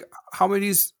 How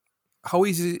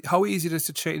easy is it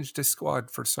to change this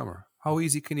squad for summer? How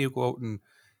easy can you go out and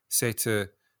say to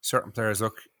certain players,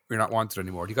 look, you're not wanted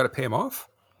anymore? Do you got to pay them off?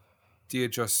 Do you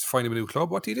just find them a new club?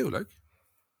 What do you do? Like,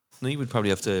 no, you would probably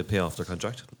have to pay off their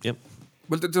contract. Yep.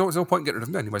 Well, there's no point in getting rid of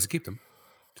them then. You might as well keep them.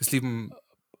 Just leave them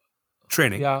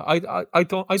training. Yeah, I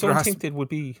don't think there would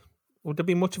be. Would there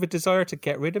be much of a desire to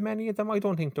get rid of many of them? I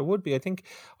don't think there would be. I think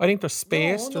there's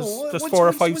space. There's 4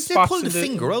 or 5 spots. They pull the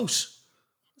finger out.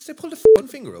 They pull the fucking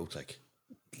finger out, like.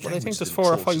 But I think there's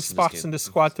 4 or 5 spots in the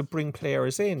squad to bring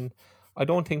players in. I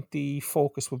don't think the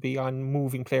focus would be on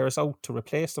moving players out to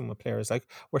replace them with players. Like,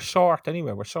 we're short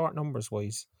anyway. We're short numbers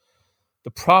wise.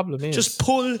 The problem is just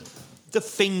pull the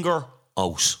finger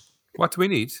out. What do we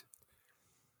need?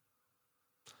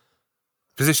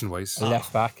 Position wise, a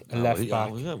left back.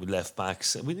 Left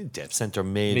backs. We need depth. Centre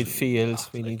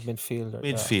midfield. We need midfielder.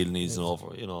 Midfield needs an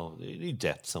over. You know, you need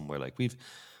depth somewhere. Like we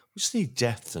just need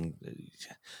depth and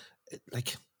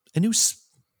like a new.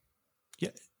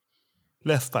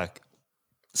 Left back,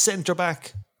 centre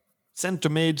back, centre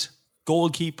mid,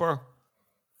 goalkeeper,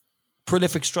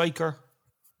 prolific striker.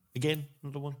 Again,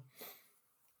 another one.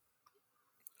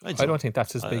 I don't think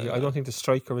that's as big. I don't think the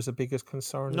striker is the biggest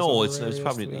concern. No, it's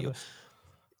probably.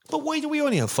 But why do we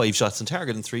only have 5 shots on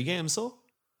target in 3 games, though?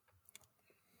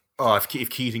 Oh, if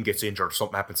Keating gets injured or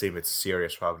something happens to him, it's a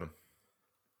serious problem.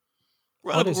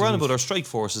 We're on about our strike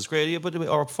force is great, but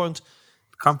our up front.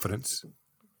 Confidence.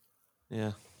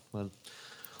 Yeah, well.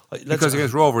 Because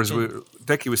against Rovers,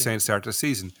 Decky was saying at the start of the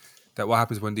season that what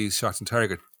happens when these shots on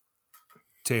target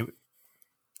don't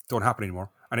happen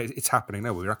anymore. And it's happening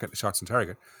now. We're not getting the shots on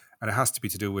target. And it has to be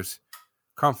to do with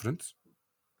confidence.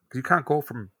 Because you can't go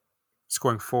from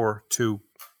scoring 4, 2,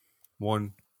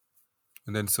 1,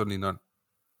 and then suddenly not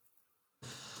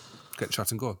getting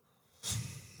shots and goal.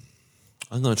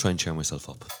 I'm going to try and cheer myself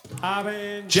up. I've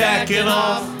been jacking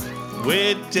off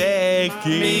with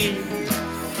Decky.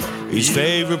 His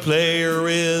favourite player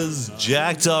is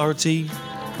Jack Doherty.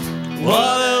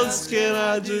 What else can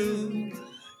I do?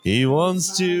 He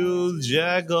wants to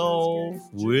jack off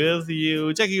with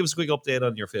you. Jackie, give us a quick update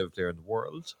on your favourite player in the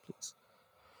world, please.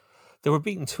 They were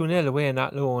beaten 2-0 away in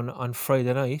Athlone on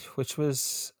Friday night, which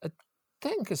was, I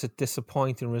think, is a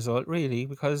disappointing result, really,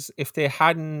 because if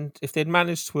they'd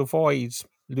managed to avoid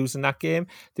losing that game,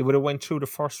 they would have went through the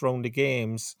first round of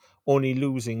games only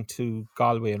losing to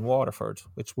Galway and Waterford,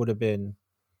 which would have been,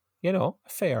 a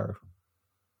fair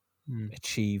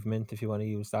achievement, if you want to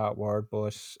use that word.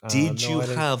 But did you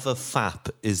have a fap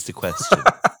is the question.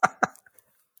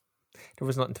 There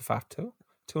was nothing to fap to.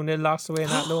 2-0 lost away in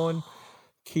Athlone.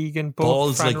 Keegan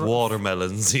balls like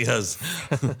watermelons. He has.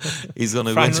 He's going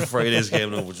to win to Friday's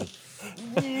game now.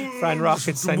 Fran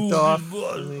Rocket sent off.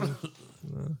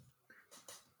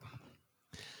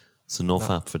 So no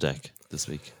fap for Deck this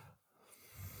week.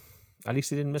 At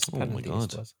least he didn't miss a penalty. Oh my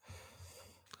God.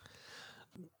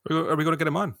 Are we going to get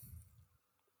him on?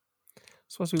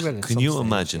 Suppose we will. Can you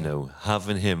imagine now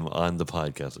having him on the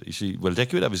podcast?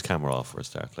 Decky would have his camera off for a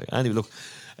start. Anyway, look,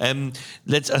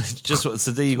 let's so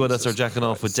there you go. That's our jacking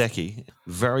off with Decky.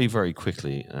 Very, very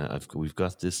quickly, we've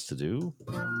got this to do.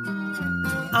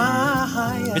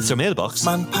 It's our mailbox.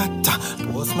 Postman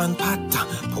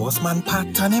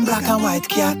pattern in black and white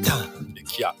cat. The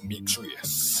cat makes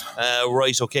race.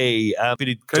 Right, okay.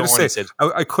 Billy Can I Dorney just say, said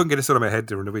I couldn't get this out of my head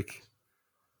during the week.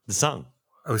 the song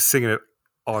I was singing it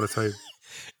all the time.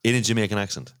 in a Jamaican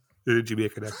accent. In a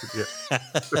Jamaican accent, yeah.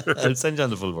 I'll send you on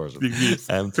the full version.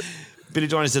 Billy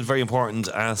Dorney said, very important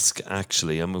ask,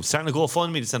 actually. I'm starting to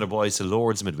GoFundMe to send our boys to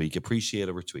Lords midweek. Appreciate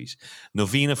a retweet.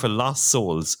 Novena for Lost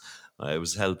Souls. It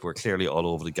was help. We're clearly all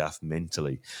over the gaff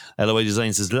mentally. LOI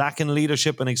Design says, lacking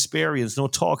leadership and experience, no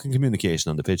talk and communication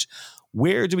on the pitch.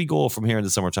 Where do we go from here in the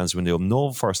summer transfer window?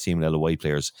 No first team LOI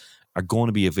players are going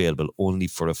to be available only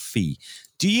for a fee.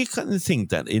 Do you kind of think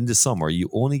that in the summer you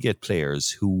only get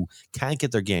players who can't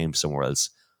get their game somewhere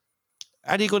else?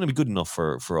 Are they going to be good enough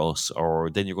for us? Or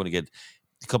then you're going to get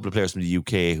a couple of players from the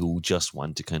UK who just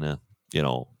want to kind of,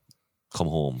 come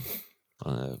home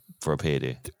for a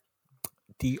payday?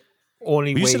 The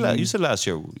only way you said last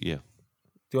year, yeah.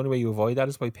 The only way you avoid that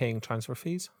is by paying transfer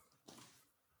fees.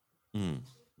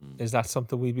 Is that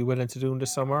something we'd be willing to do in the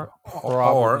summer?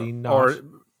 Probably not. Or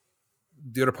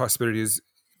the other possibility is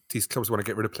these clubs want to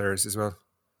get rid of players as well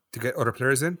to get other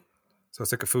players in. So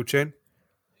it's like a food chain.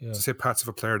 Yeah. So say Pats of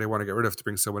a player they want to get rid of to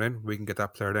bring someone in, we can get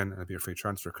that player in and it'll be a free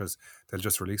transfer because they'll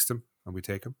just release them and we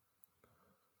take them.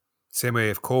 Same way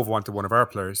if Cove wanted one of our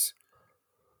players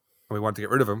and we want to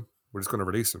get rid of him, we're just going to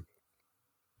release him.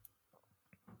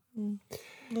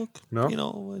 Look, no?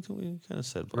 I think we kind of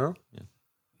said, but no?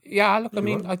 Yeah, look,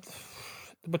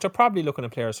 but you're probably looking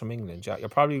at players from England, Jack. You're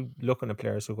probably looking at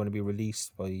players who are going to be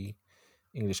released by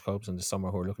English clubs in the summer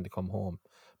who are looking to come home.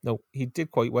 Now, he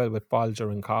did quite well with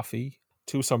Bolger and Coffey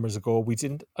 2 summers ago. We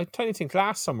didn't. I'm trying to think.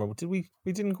 Last summer, did we?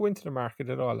 We didn't go into the market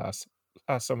at all last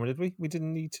summer, did we? We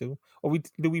didn't need to. Or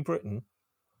Louis Britton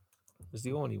was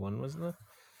the only one, wasn't it?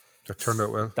 That turned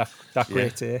out well. That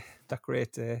great.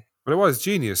 But it was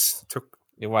genius.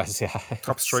 It was, yeah.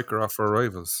 Top striker off our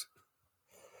rivals.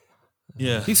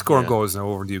 Yeah, he's scoring goals now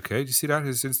over in the UK. Do you see that?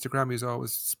 His Instagram, he's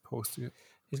always posting it.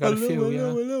 He's got a few,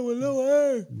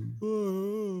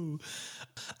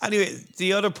 Anyway,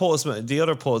 the other post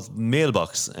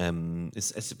mailbox,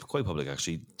 it's quite public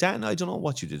actually. Dan, I don't know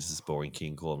what you did. This is Boring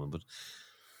King Coleman, but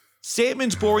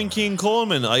statement Boring King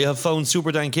Coleman. I have found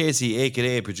Super Dan Casey,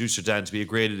 aka Producer Dan, to be a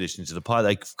great addition to the pod.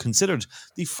 I considered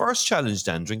the first challenge,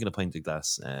 Dan, drinking a pint of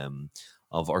glass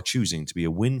of our choosing, to be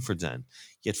a win for Dan.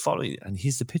 Yet following, and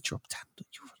here's the picture up, Dan.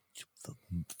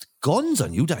 The guns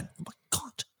on you, Dan. Oh my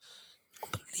God.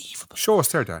 Unbelievable. Show us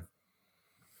there, Dan.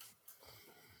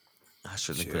 I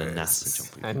should look at a NASA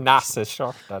jumping. A NASA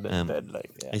shot that in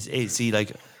bed, See,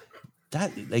 like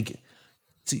that, like.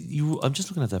 See, I'm just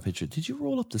looking at that picture. Did you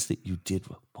roll up the sleeve? You did.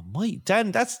 Well,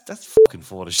 Dan, that's fucking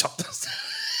Photoshop.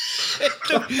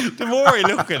 The more I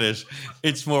look at it,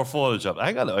 it's more Photoshop.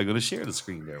 I'm going to share the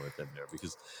screen there with them there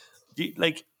because,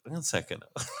 hang on a second.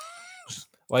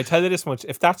 Well, I tell you this much: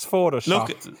 if that's Photoshop,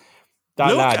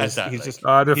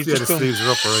 the sleeves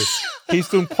are up, right? He's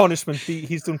doing punishment.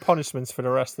 He's doing punishments for the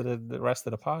rest of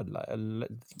the pod.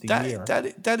 Year.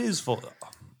 That is Photoshop.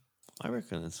 I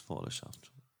reckon it's Photoshopped.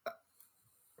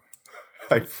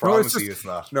 I promise you it's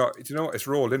not. No, do you know it's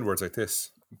rolled inwards like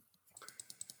this?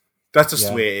 That's just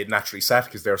the way it naturally sat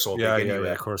because they're so big anyway.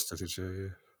 Yeah, of course that is.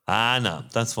 Yeah. No,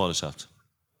 that's Photoshopped.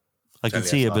 I can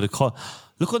see a bit of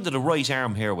look under the right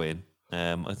arm here, Wayne.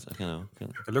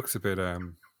 It looks a bit.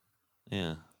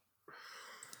 Yeah.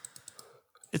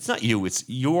 It's not you. It's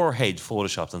your head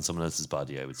photoshopped on someone else's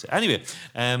body, I would say. Anyway,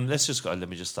 let's just go. Let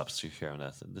me just stop sharing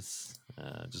that. Let's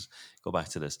just go back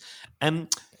to this.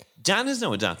 Dan has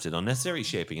now adapted unnecessary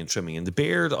shaping and trimming in the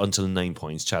beard until 9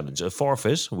 points challenge. A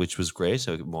forfeit, which was great,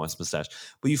 a moist moustache.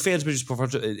 But you failed to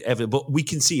produce evidence. But we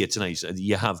can see it tonight.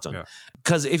 You have done.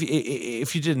 Because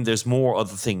if you didn't, there's more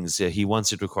other things. He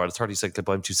wants you to record a 30-second clip.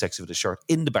 I'm too sexy for the shirt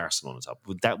in the Barcelona top.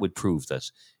 That would prove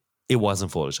that it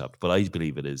wasn't photoshopped, but I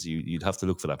believe it is. You'd have to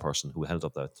look for that person who held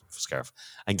up that scarf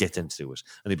and get them to do it.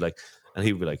 And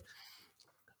he would be like,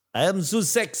 I am so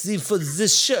sexy for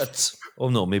this shirt. Oh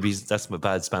no, maybe that's my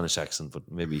bad Spanish accent, but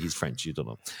maybe he's French. You don't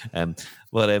know.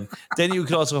 But then you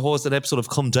could also host an episode of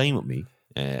Come Dine With Me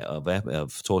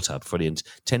of Toe Tap for the end,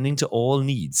 tending to all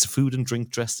needs, food and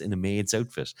drink dressed in a maid's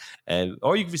outfit.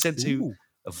 Or you could be sent to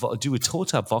do a Toe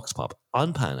Tap Vox Pop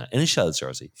on Pana in a Shell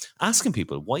jersey, asking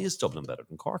people, why is Dublin better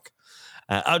than Cork?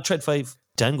 Out Tread 5,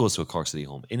 Dan goes to a Cork City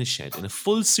home in a shed in a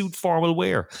full suit formal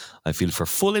wear. I feel for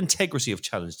full integrity of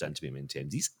challenge Dan to be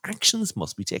maintained. These actions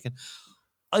must be taken.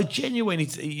 I genuinely,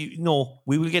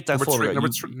 we will get that photo.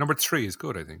 Number 3 is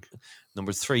good, I think.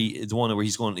 Number 3 is the one where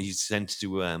he's sent to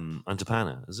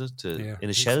Antipana, is it? In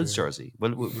a Shell's jersey.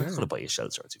 Well, we're going to buy a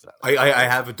Shell's jersey for that. I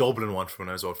have a Dublin one from when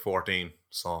I was about 14,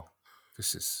 so...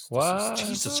 This is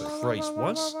Jesus Christ!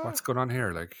 What's going on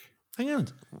here? Like, hang on.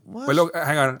 What? Well, look,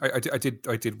 hang on.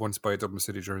 I did once buy a Dublin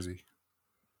City jersey.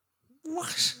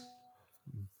 What?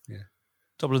 Yeah.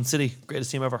 Dublin City, greatest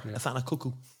team ever. Yeah. Afana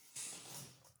Cuckoo,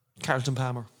 Carlton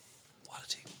Palmer. What a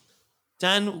team.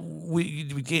 Dan,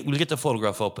 we'll get the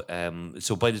photograph up.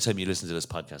 So by the time you listen to this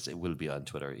podcast, it will be on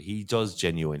Twitter. He does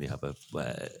genuinely have a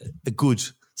good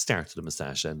start to the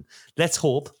moustache, and let's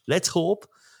hope.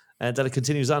 That it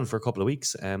continues on for a couple of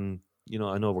weeks. I know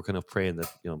we're kind of praying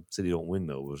that City don't win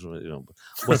though. But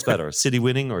what's better, City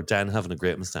winning or Dan having a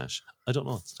great moustache? I don't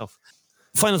know. It's tough.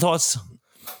 Final thoughts,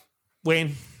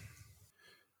 Wayne.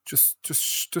 Just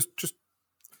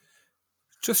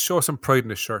show some pride in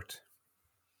his shirt.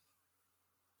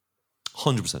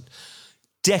 100%.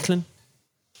 Declan.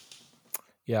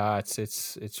 Yeah,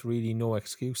 it's really no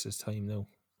excuses time now.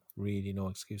 Really no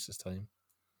excuses time.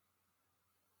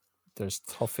 There's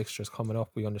tough fixtures coming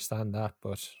up. We understand that,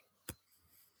 but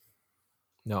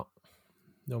no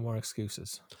more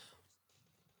excuses.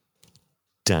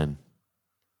 Dan.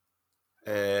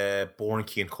 Born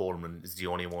Keane Coleman is the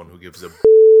only one who gives a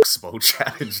about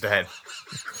challenge. Dan.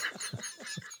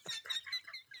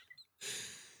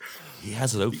 He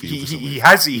has it out for you. He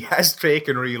has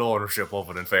taken real ownership of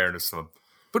it. In fairness to him.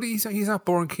 But he's not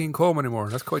Born Keane Coleman anymore.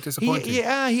 That's quite disappointing.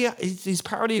 His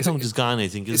parody account is gone, I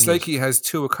think. It's like he has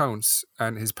 2 accounts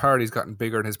and his parody's gotten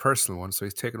bigger than his personal one, so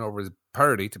he's taken over his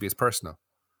parody to be his personal.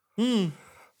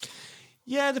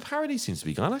 Yeah, the parody seems to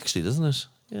be gone, actually, doesn't it?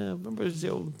 Yeah, remember the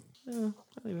old...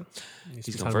 anyway.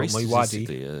 He's gone very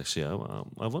statistically, actually.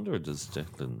 I wonder, does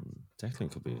Declan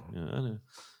could be... I know.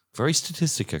 Very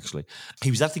statistic, actually.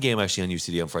 He was at the game, actually, on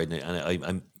UCD on Friday night,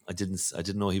 and I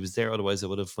didn't know he was there. Otherwise, I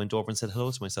would have went over and said hello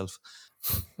to myself.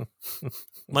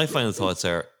 My final thoughts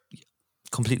are: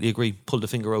 completely agree. Pull the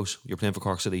finger out. You're playing for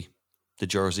Cork City. The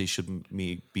jersey should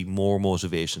be more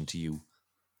motivation to you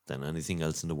than anything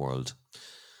else in the world.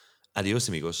 Adios,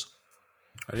 amigos.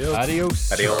 Adios.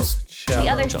 The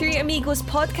other 3 Amigos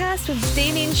podcast with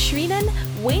Damien Shreenan,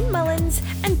 Wayne Mullins,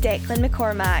 and Declan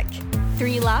McCormack.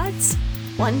 3 lads,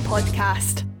 1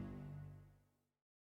 podcast.